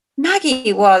 But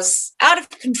Maggie was out of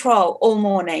control all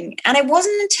morning. And it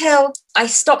wasn't until I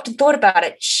stopped and thought about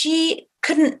it, she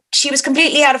was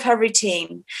completely out of her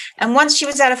routine. And once she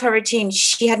was out of her routine,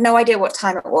 she had no idea what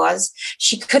time it was.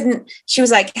 She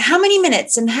was like, how many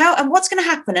minutes and what's going to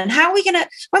happen? And how are we going to,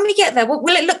 when we get there,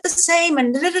 will it look the same?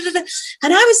 And I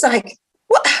was like,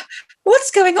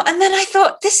 what's going on? And then I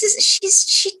thought,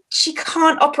 she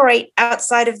can't operate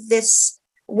outside of this,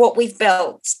 what we've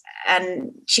built,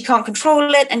 and she can't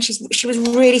control it. And she was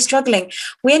really struggling.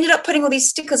 We ended up putting all these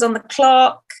stickers on the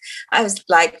clock. I was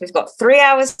like, we've got 3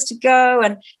 hours to go.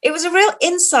 And it was a real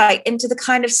insight into the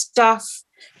kind of stuff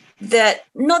that,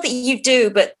 not that you do,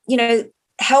 but, you know,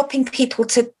 helping people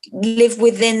to live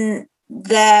within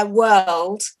their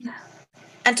world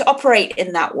and to operate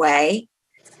in that way.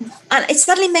 And it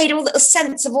suddenly made all the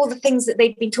sense of all the things that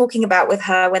they'd been talking about with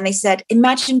her when they said,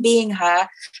 imagine being her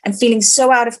and feeling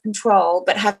so out of control,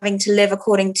 but having to live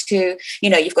according to, you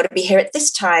know, you've got to be here at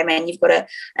this time and then you've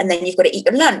got to eat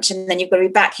your lunch and then you've got to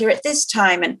be back here at this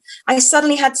time. And I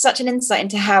suddenly had such an insight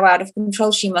into how out of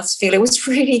control she must feel. It was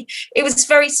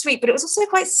very sweet, but it was also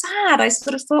quite sad. I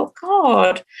sort of thought,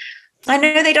 God, I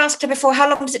know they'd asked her before, how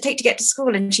long does it take to get to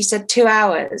school? And she said 2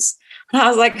 hours. And I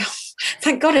was like, oh,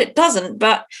 thank God it doesn't.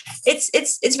 But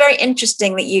it's very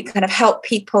interesting that you kind of help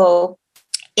people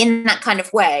in that kind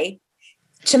of way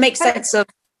to make sense of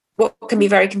what can be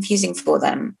very confusing for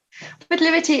them. But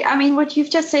Liberty, I mean, what you've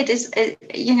just said is,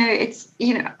 it's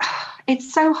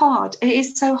so hard. It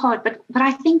is so hard. But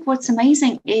I think what's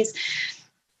amazing is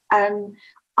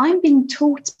I'm being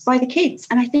taught by the kids.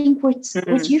 And I think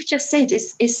what you've just said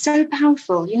is so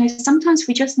powerful. You know, sometimes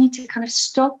we just need to kind of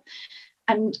stop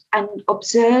and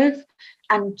observe.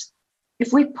 And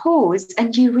if we pause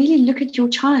and you really look at your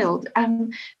child,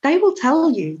 they will tell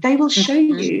you, they will show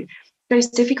you those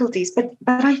difficulties. But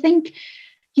I think,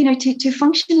 you know, to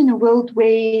function in a world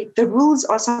where the rules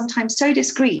are sometimes so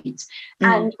discrete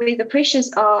and where the pressures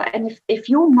are, and if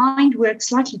your mind works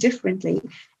slightly differently,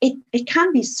 it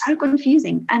can be so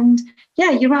confusing. And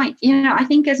yeah, you're right. You know, I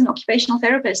think as an occupational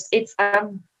therapist, it's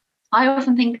I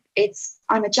often think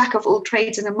I'm a jack of all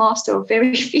trades and a master of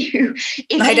very few.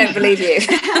 I don't believe you.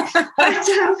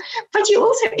 but you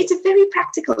also,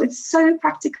 it's so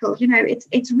practical. You know,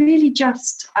 it's really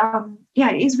just,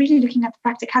 it is really looking at the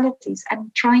practicalities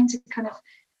and trying to kind of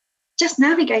just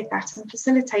navigate that and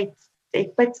facilitate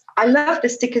it. But I love the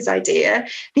stickers idea.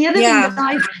 The other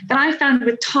thing that I found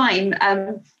with time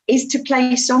is to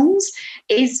play songs.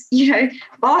 Is, you know,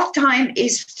 bath time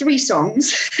is 3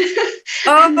 songs.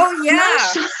 Oh yeah.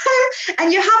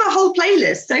 And you have a whole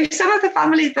playlist. So some of the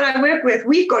families that I work with,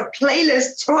 we've got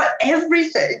playlists for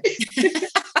everything.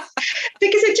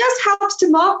 Because it just helps to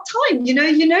mark time. You know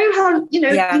how, you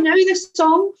know the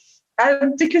song.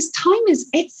 Because time is,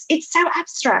 it's so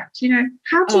abstract. You know,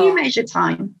 how do you measure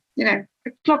time? a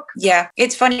clock. Yeah,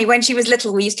 it's funny. When she was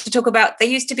little, we used to talk about, there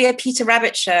used to be a Peter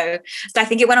Rabbit show. I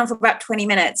think it went on for about 20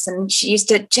 minutes. And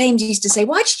James used to say,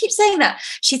 why do you keep saying that?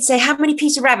 She'd say, how many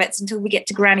Peter Rabbits until we get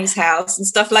to Granny's house and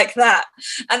stuff like that.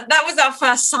 And that was our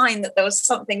first sign that there was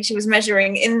something she was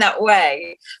measuring in that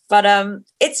way. But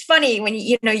it's funny when,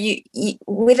 you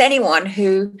with anyone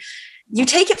who, you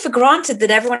take it for granted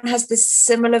that everyone has this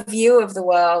similar view of the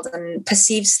world and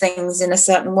perceives things in a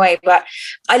certain way. But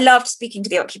I loved speaking to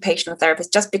the occupational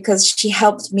therapist just because she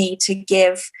helped me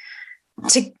to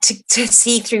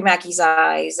see through Maggie's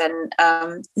eyes,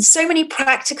 and so many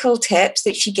practical tips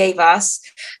that she gave us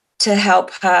to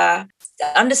help her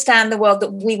understand the world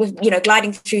that we were,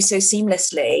 gliding through so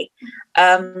seamlessly.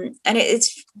 And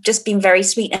it's just been very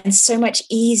sweet and so much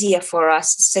easier for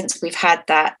us since we've had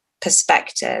that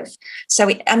perspective. So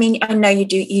I know you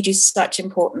do such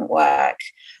important work,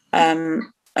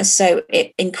 so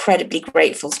incredibly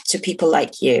grateful to people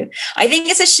like you. I think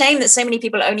it's a shame that so many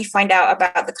people only find out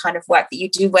about the kind of work that you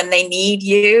do when they need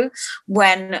you,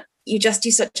 when you just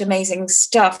do such amazing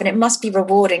stuff, and it must be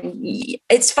rewarding.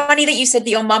 It's funny that you said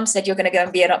that your mum said you're going to go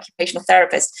and be an occupational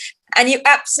therapist, and you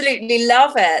absolutely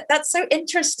love it. That's so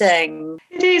interesting.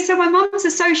 It is. So my mum's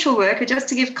a social worker, just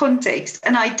to give context,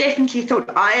 and I definitely thought,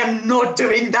 I am not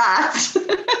doing that.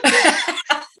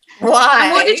 Why?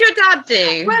 And what did your dad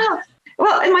do?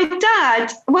 Well, and my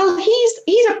dad,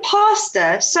 he's a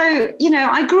pastor. So,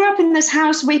 I grew up in this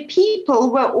house where people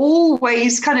were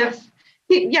always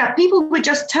people would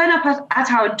just turn up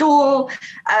at our door.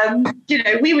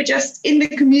 We were just in the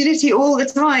community all the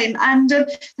time. And the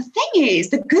thing is,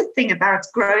 the good thing about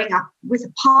growing up with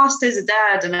a pastor as a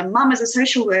dad and a mum as a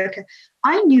social worker,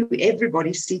 I knew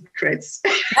everybody's secrets.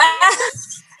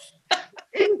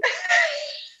 It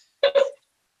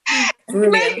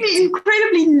made me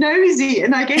incredibly nosy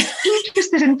and I guess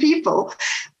interested in people.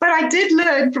 But I did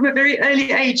learn from a very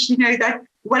early age, that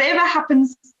whatever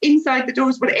happens inside the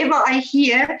doors, whatever I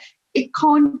hear, it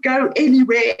can't go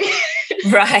anywhere.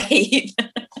 Right.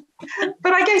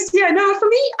 But I guess, for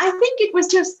me, I think it was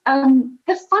just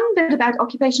the fun bit about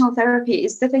occupational therapy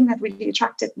is the thing that really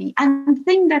attracted me, and the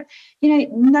thing that,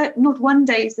 not one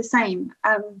day is the same.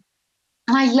 And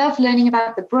I love learning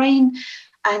about the brain,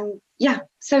 and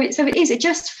so it is. It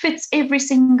just fits every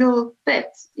single bit.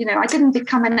 I didn't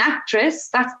become an actress.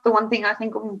 That's the one thing I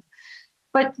think.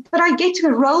 But I get to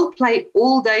role play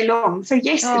all day long. So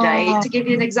yesterday, to give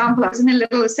you an example, I was in a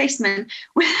little assessment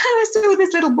where I saw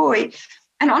this little boy.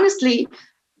 And honestly,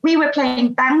 we were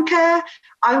playing banker.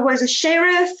 I was a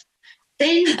sheriff.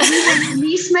 Then we were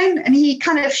policemen, and he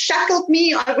kind of shackled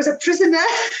me. I was a prisoner.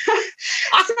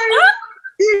 So,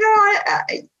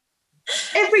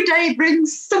 every day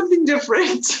brings something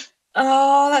different.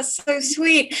 Oh, that's so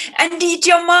sweet. And do you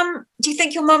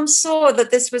think your mum saw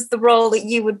that this was the role that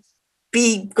you would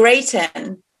be great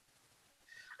in?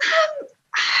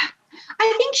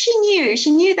 I think she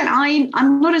knew that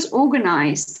I'm not as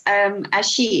organized as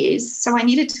she is, so I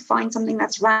needed to find something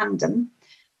that's random,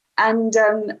 and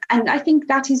I think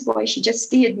that is why she just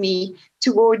steered me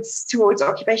towards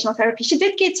occupational therapy. She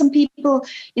did get some people,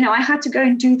 I had to go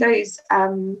and do those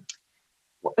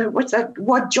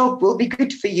what job will be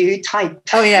good for you type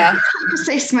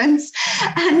assessments,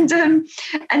 and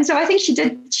so I think she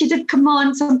did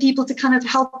command some people to kind of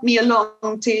help me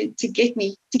along to get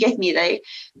me there.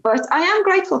 But I am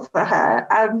grateful for her.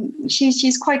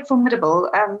 She's quite formidable.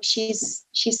 She's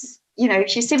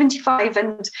 75,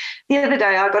 and the other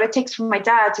day I got a text from my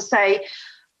dad to say,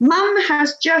 Mum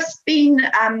has just been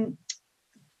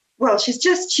she's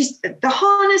the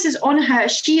harness is on her.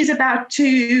 She is about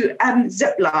to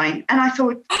zip line. And I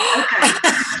thought, okay,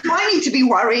 I need to be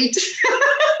worried.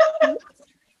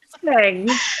 And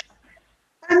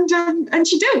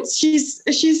she did.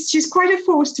 She's quite a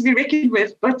force to be reckoned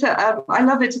with, but I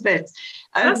love it a bit.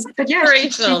 That's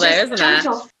inspirational, though, isn't it?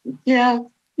 Off. Yeah.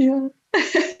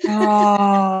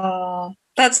 Oh,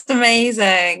 that's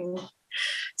amazing.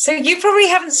 So you probably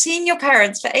haven't seen your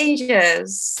parents for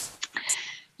ages.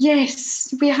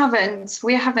 Yes, we haven't,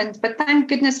 but thank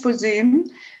goodness for Zoom.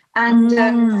 And,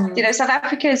 South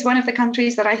Africa is one of the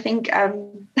countries that I think, I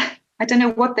don't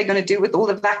know what they're going to do with all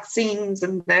the vaccines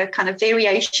and the kind of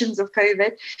variations of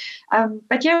COVID.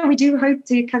 But we do hope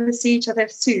to kind of see each other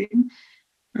soon.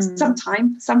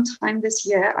 Sometime this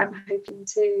year, I'm hoping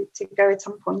to go at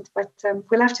some point, but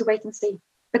we'll have to wait and see.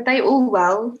 But they all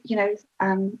well,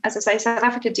 as I say, South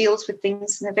Africa deals with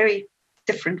things in a very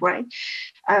different way.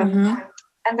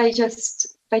 And they just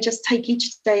take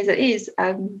each day as it is,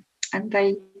 and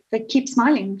they keep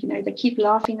smiling. They keep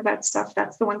laughing about stuff.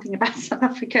 That's the one thing about South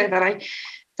Africa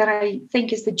that I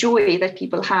think is the joy that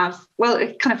people have. Well,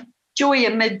 it kind of joy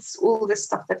amidst all the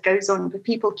stuff that goes on. But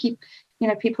people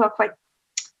are quite,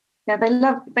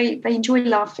 they enjoy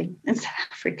laughing in South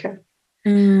Africa.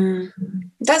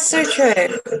 That's so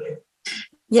true.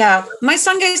 Yeah, my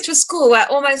son goes to a school where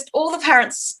almost all the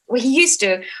parents,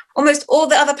 almost all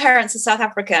the other parents are South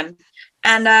African.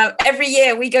 And every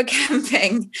year we go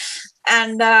camping,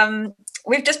 and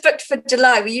we've just booked for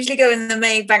July. We usually go in the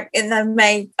May bank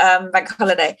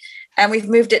holiday, and we've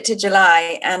moved it to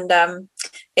July. And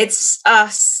it's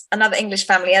us, another English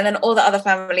family, and then all the other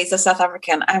families are South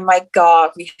African. And my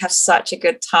God, we have such a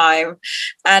good time.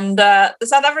 And the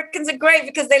South Africans are great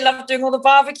because they love doing all the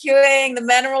barbecuing. The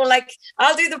men are all like,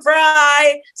 I'll do the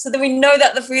braai, so that we know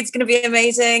that the food's going to be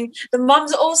amazing. The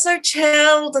mums are all so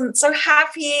chilled and so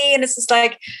happy. And it's just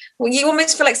like, well, you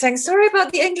almost feel like saying, sorry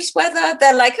about the English weather.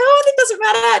 They're like, oh, it doesn't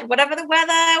matter. Whatever the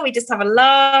weather, we just have a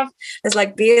laugh. There's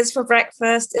like beers for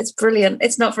breakfast. It's brilliant.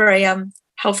 It's not very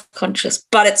health conscious,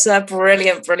 but it's a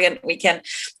brilliant weekend.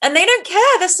 And they don't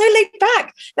care. They're so laid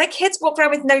back. Their kids walk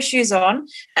around with no shoes on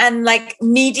and like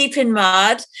knee deep in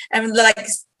mud, and like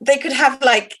they could have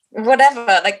like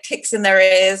whatever, like ticks in their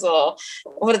ears, or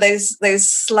what are those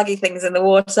sluggy things in the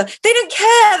water. They don't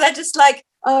care. They're just like,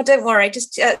 oh, don't worry,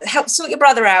 just help sort your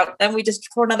brother out, and we just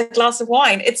pour another glass of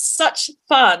wine. It's such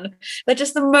fun. They're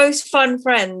just the most fun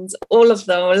friends, all of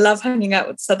them. I love hanging out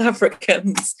with South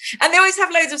Africans, and they always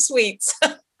have loads of sweets.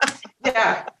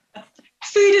 Yeah,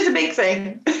 food is a big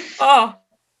thing. Oh,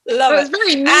 love it. It's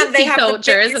very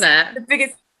multi-culture, isn't it? The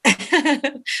biggest.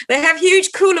 They have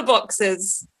huge cooler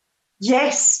boxes.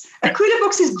 Yes, a cooler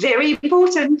box is very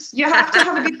important. You have to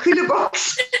have a good cooler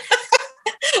box.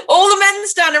 All the men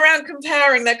stand around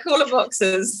comparing their cooler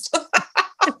boxes.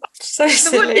 So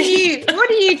silly. What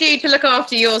do you do to look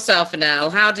after yourself,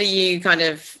 Anel? How do you kind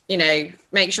of,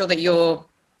 make sure that you're,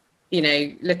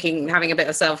 having a bit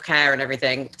of self-care and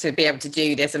everything to be able to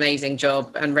do this amazing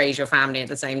job and raise your family at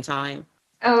the same time?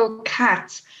 Oh,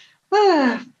 Kat.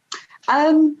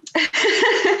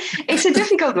 It's a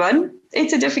difficult one.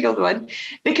 It's a difficult one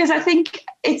because I think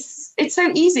it's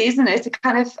so easy, isn't it, to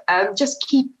kind of just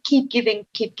keep giving.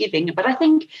 But I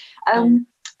think, and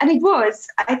it was,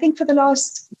 I think for the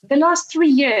last 3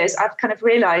 years, I've kind of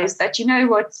realized that, you know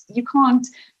what, you can't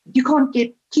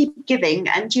keep giving,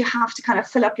 and you have to kind of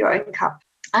fill up your own cup.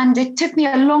 And it took me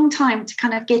a long time to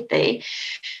kind of get there.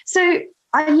 So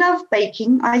I love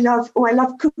baking. I love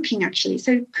cooking, actually.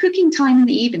 So cooking time in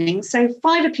the evening. So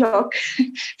 5:00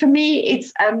 for me,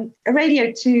 it's a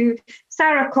Radio 2,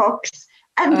 Sarah Cox,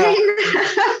 and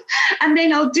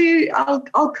then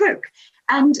I'll cook.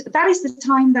 And that is the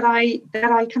time that I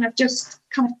kind of just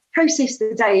kind of process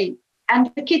the day. And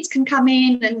the kids can come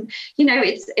in, and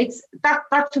it's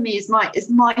that for me is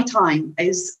my time.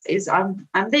 Is I'm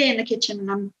there in the kitchen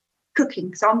and I'm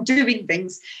cooking, so I'm doing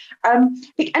things. And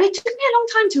it took me a long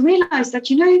time to realize that,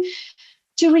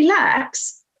 to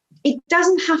relax, it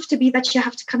doesn't have to be that you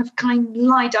have to kind of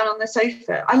lie down on the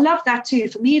sofa. I love that too.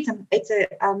 For me,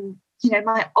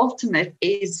 my ultimate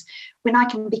is when I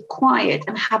can be quiet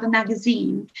and have a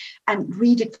magazine and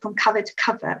read it from cover to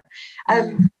cover.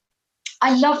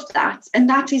 I love that.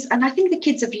 And I think the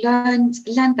kids have learned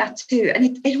that too.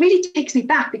 And it really takes me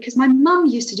back, because my mum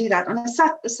used to do that on a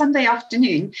Sunday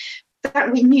afternoon,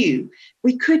 that we knew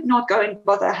we could not go and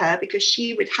bother her because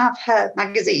she would have her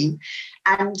magazine,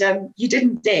 and you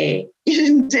didn't dare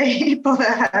bother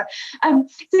her.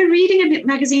 So reading a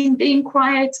magazine, being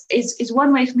quiet is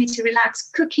one way for me to relax.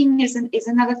 Cooking is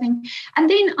another thing. And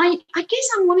then I guess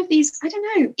I'm one of these, I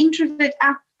don't know, introvert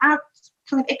out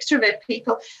kind of extrovert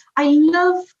people. I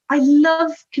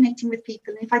love connecting with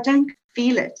people, and if I don't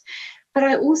feel it, but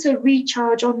I also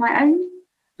recharge on my own.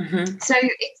 Mm-hmm. So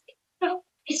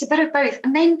it's a bit of both.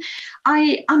 And then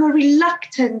I'm a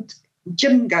reluctant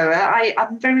gym goer.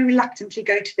 I'm very reluctantly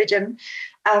go to the gym,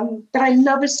 but I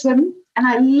love a swim, and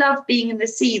I love being in the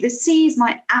sea. The sea is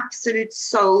my absolute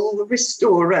soul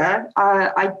restorer.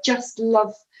 I just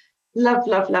love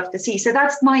the sea. So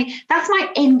that's my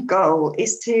end goal,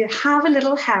 is to have a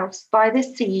little house by the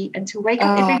sea and to wake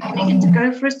up every morning and to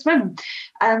go for a swim.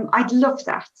 I'd love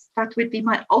that. That would be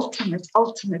my ultimate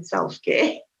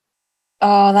self-care.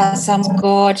 Oh, that sounds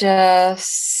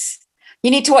gorgeous.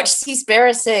 You need to watch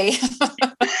Seaspiracy.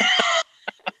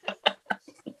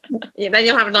 Yeah, then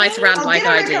you'll have a nice round like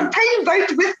I do. Campaign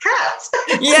vote with cats.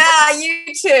 Yeah,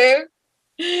 you too.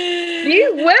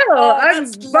 You will.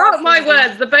 Mark my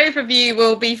words, the both of you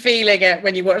will be feeling it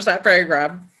when you watch that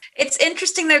program. It's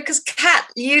interesting though, because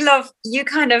Kat,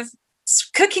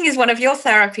 cooking is one of your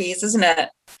therapies, isn't it?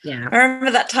 Yeah. I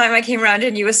remember that time I came around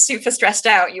and you were super stressed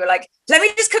out. You were like, let me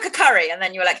just cook a curry. And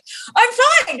then you were like, I'm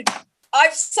fine.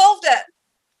 I've solved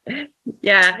it.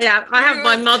 Yeah. I have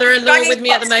my mother-in-law with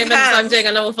me at the moment, so I'm doing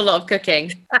an awful lot of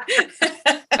cooking.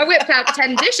 I whipped out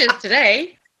 10 dishes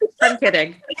today. I'm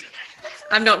kidding.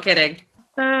 I'm not kidding.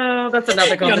 Oh, that's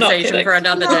another conversation for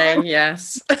another day.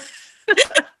 Yes.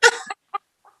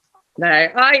 No,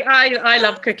 I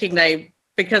love cooking though,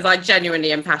 because I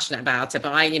genuinely am passionate about it.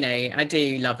 But I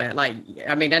do love it. Like,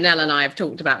 I mean, Annelle and I have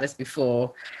talked about this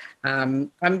before.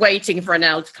 I'm waiting for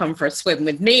Annelle to come for a swim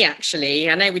with me, actually.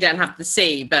 I know we don't have the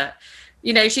sea, but,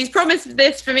 she's promised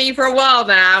this for me for a while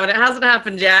now, and it hasn't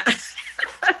happened yet.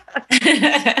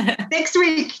 Next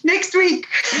week.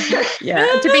 Yeah,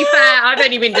 to be fair, I've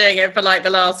only been doing it for like the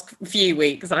last few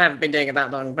weeks. I haven't been doing it that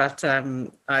long, but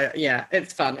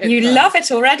it's fun. You love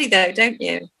it already though, don't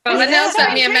you? Well, Annelle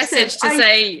sent me a message to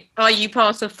say, are you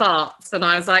part of farts? And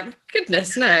I was like,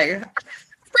 goodness, no.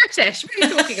 British, what are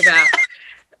you talking about?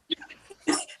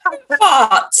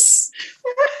 Farts.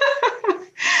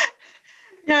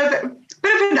 Yeah,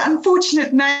 bit of an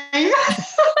unfortunate name.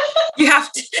 You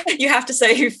have to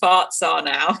say who farts are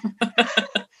now. I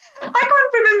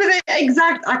can't remember the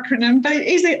exact acronym, but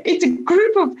it's a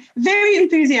group of very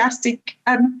enthusiastic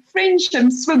French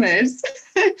swimmers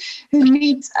who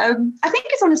meet. I think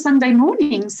it's on a Sunday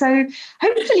morning, so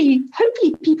hopefully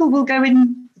people will go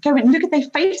and look at their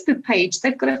Facebook page.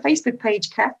 They've got a Facebook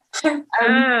page, Kat. Well,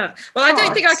 I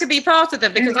don't think I could be part of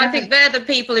them, because I think they're the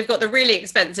people who've got the really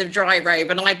expensive dry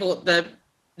robe, and I bought the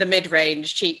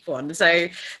mid-range cheap one. So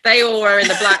they all are in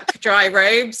the black dry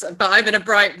robes, but I'm in a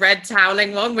bright red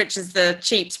toweling one, which is the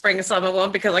cheap spring summer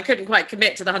one, because I couldn't quite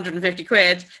commit to the 150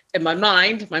 quid in my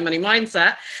money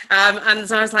mindset. And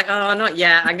so I was like, oh, not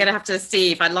yet. I'm going to have to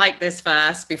see if I like this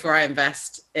first before I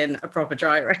invest in a proper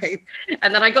dry robe.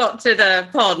 And then I got to the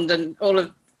pond, and all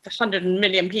of 100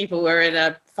 million people were in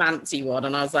a fancy one,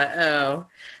 and I was like, oh,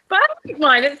 but I don't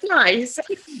mind, it's nice.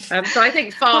 So I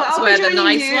think farts were the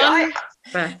nice one.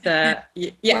 But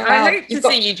I hope to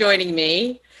see you joining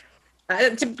me.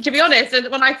 To be honest,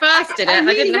 when I first did it,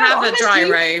 I didn't have a dry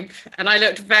robe, and I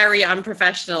looked very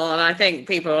unprofessional. And I think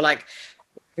people were like,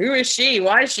 "Who is she?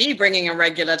 Why is she bringing a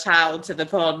regular towel to the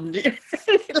pond?"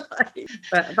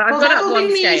 but I've got up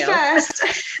one scale.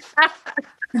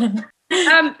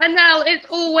 And now it's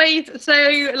always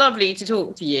so lovely to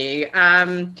talk to you.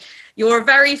 You're a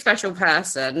very special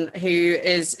person who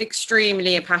is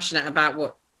extremely passionate about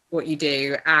what you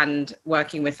do and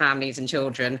working with families and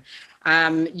children.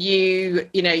 You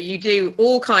do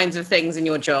all kinds of things in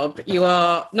your job. You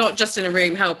are not just in a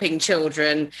room helping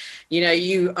children.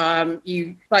 You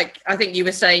like, I think you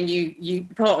were saying you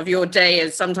part of your day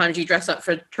is sometimes you dress up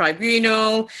for a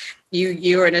tribunal.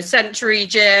 You're in a sensory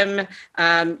gym.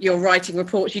 You're writing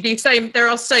reports. There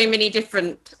are so many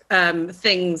different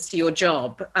things to your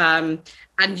job, and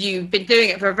you've been doing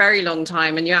it for a very long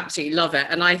time, and you absolutely love it.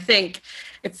 And I think,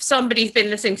 if somebody's been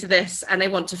listening to this and they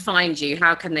want to find you,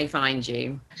 how can they find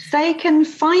you? They can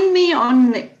find me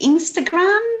on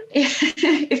Instagram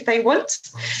if they want.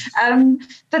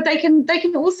 But they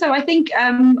can also, I think,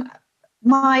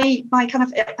 my kind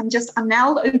of, I'm just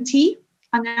Annelle OT.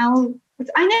 Annelle,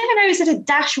 I never know, is it a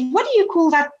dash? What do you call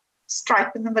that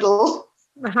stripe in the middle?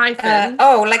 A hyphen.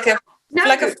 Like a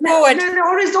forward. No, the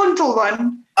horizontal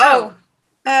one.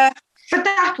 But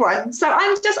that one. So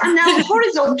I'm now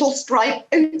horizontal stripe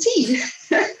OT.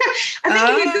 I think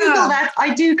if you Google that,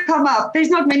 I do come up. There's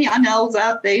not many Annelles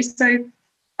out there. So,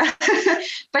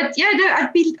 but yeah, no,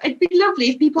 it'd be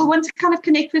lovely if people want to kind of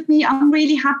connect with me. I'm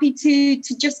really happy to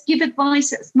just give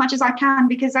advice as much as I can,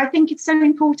 because I think it's so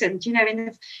important,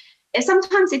 and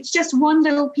sometimes it's just one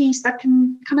little piece that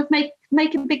can kind of make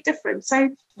a big difference. So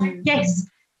yes.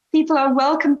 People are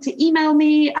welcome to email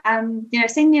me,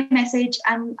 send me a message,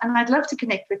 and I'd love to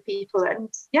connect with people. And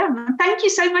thank you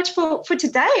so much for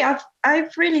today.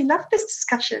 I've really loved this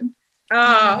discussion.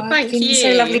 Oh, thank you.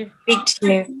 So lovely to speak to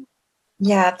you.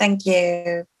 Yeah, thank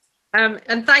you.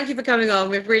 And thank you for coming on.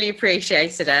 We've really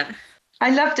appreciated it.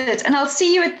 I loved it, and I'll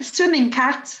see you at the swimming,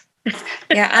 Kat.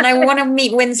 Yeah, and I want to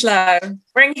meet Winslow.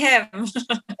 Bring him.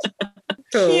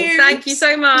 Cool. Thank you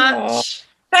so much. Oh,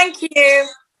 thank you.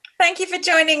 Thank you for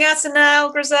joining us,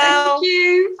 Annelle, Grizel. Thank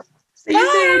you. See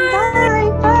you soon.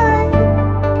 Bye. Bye.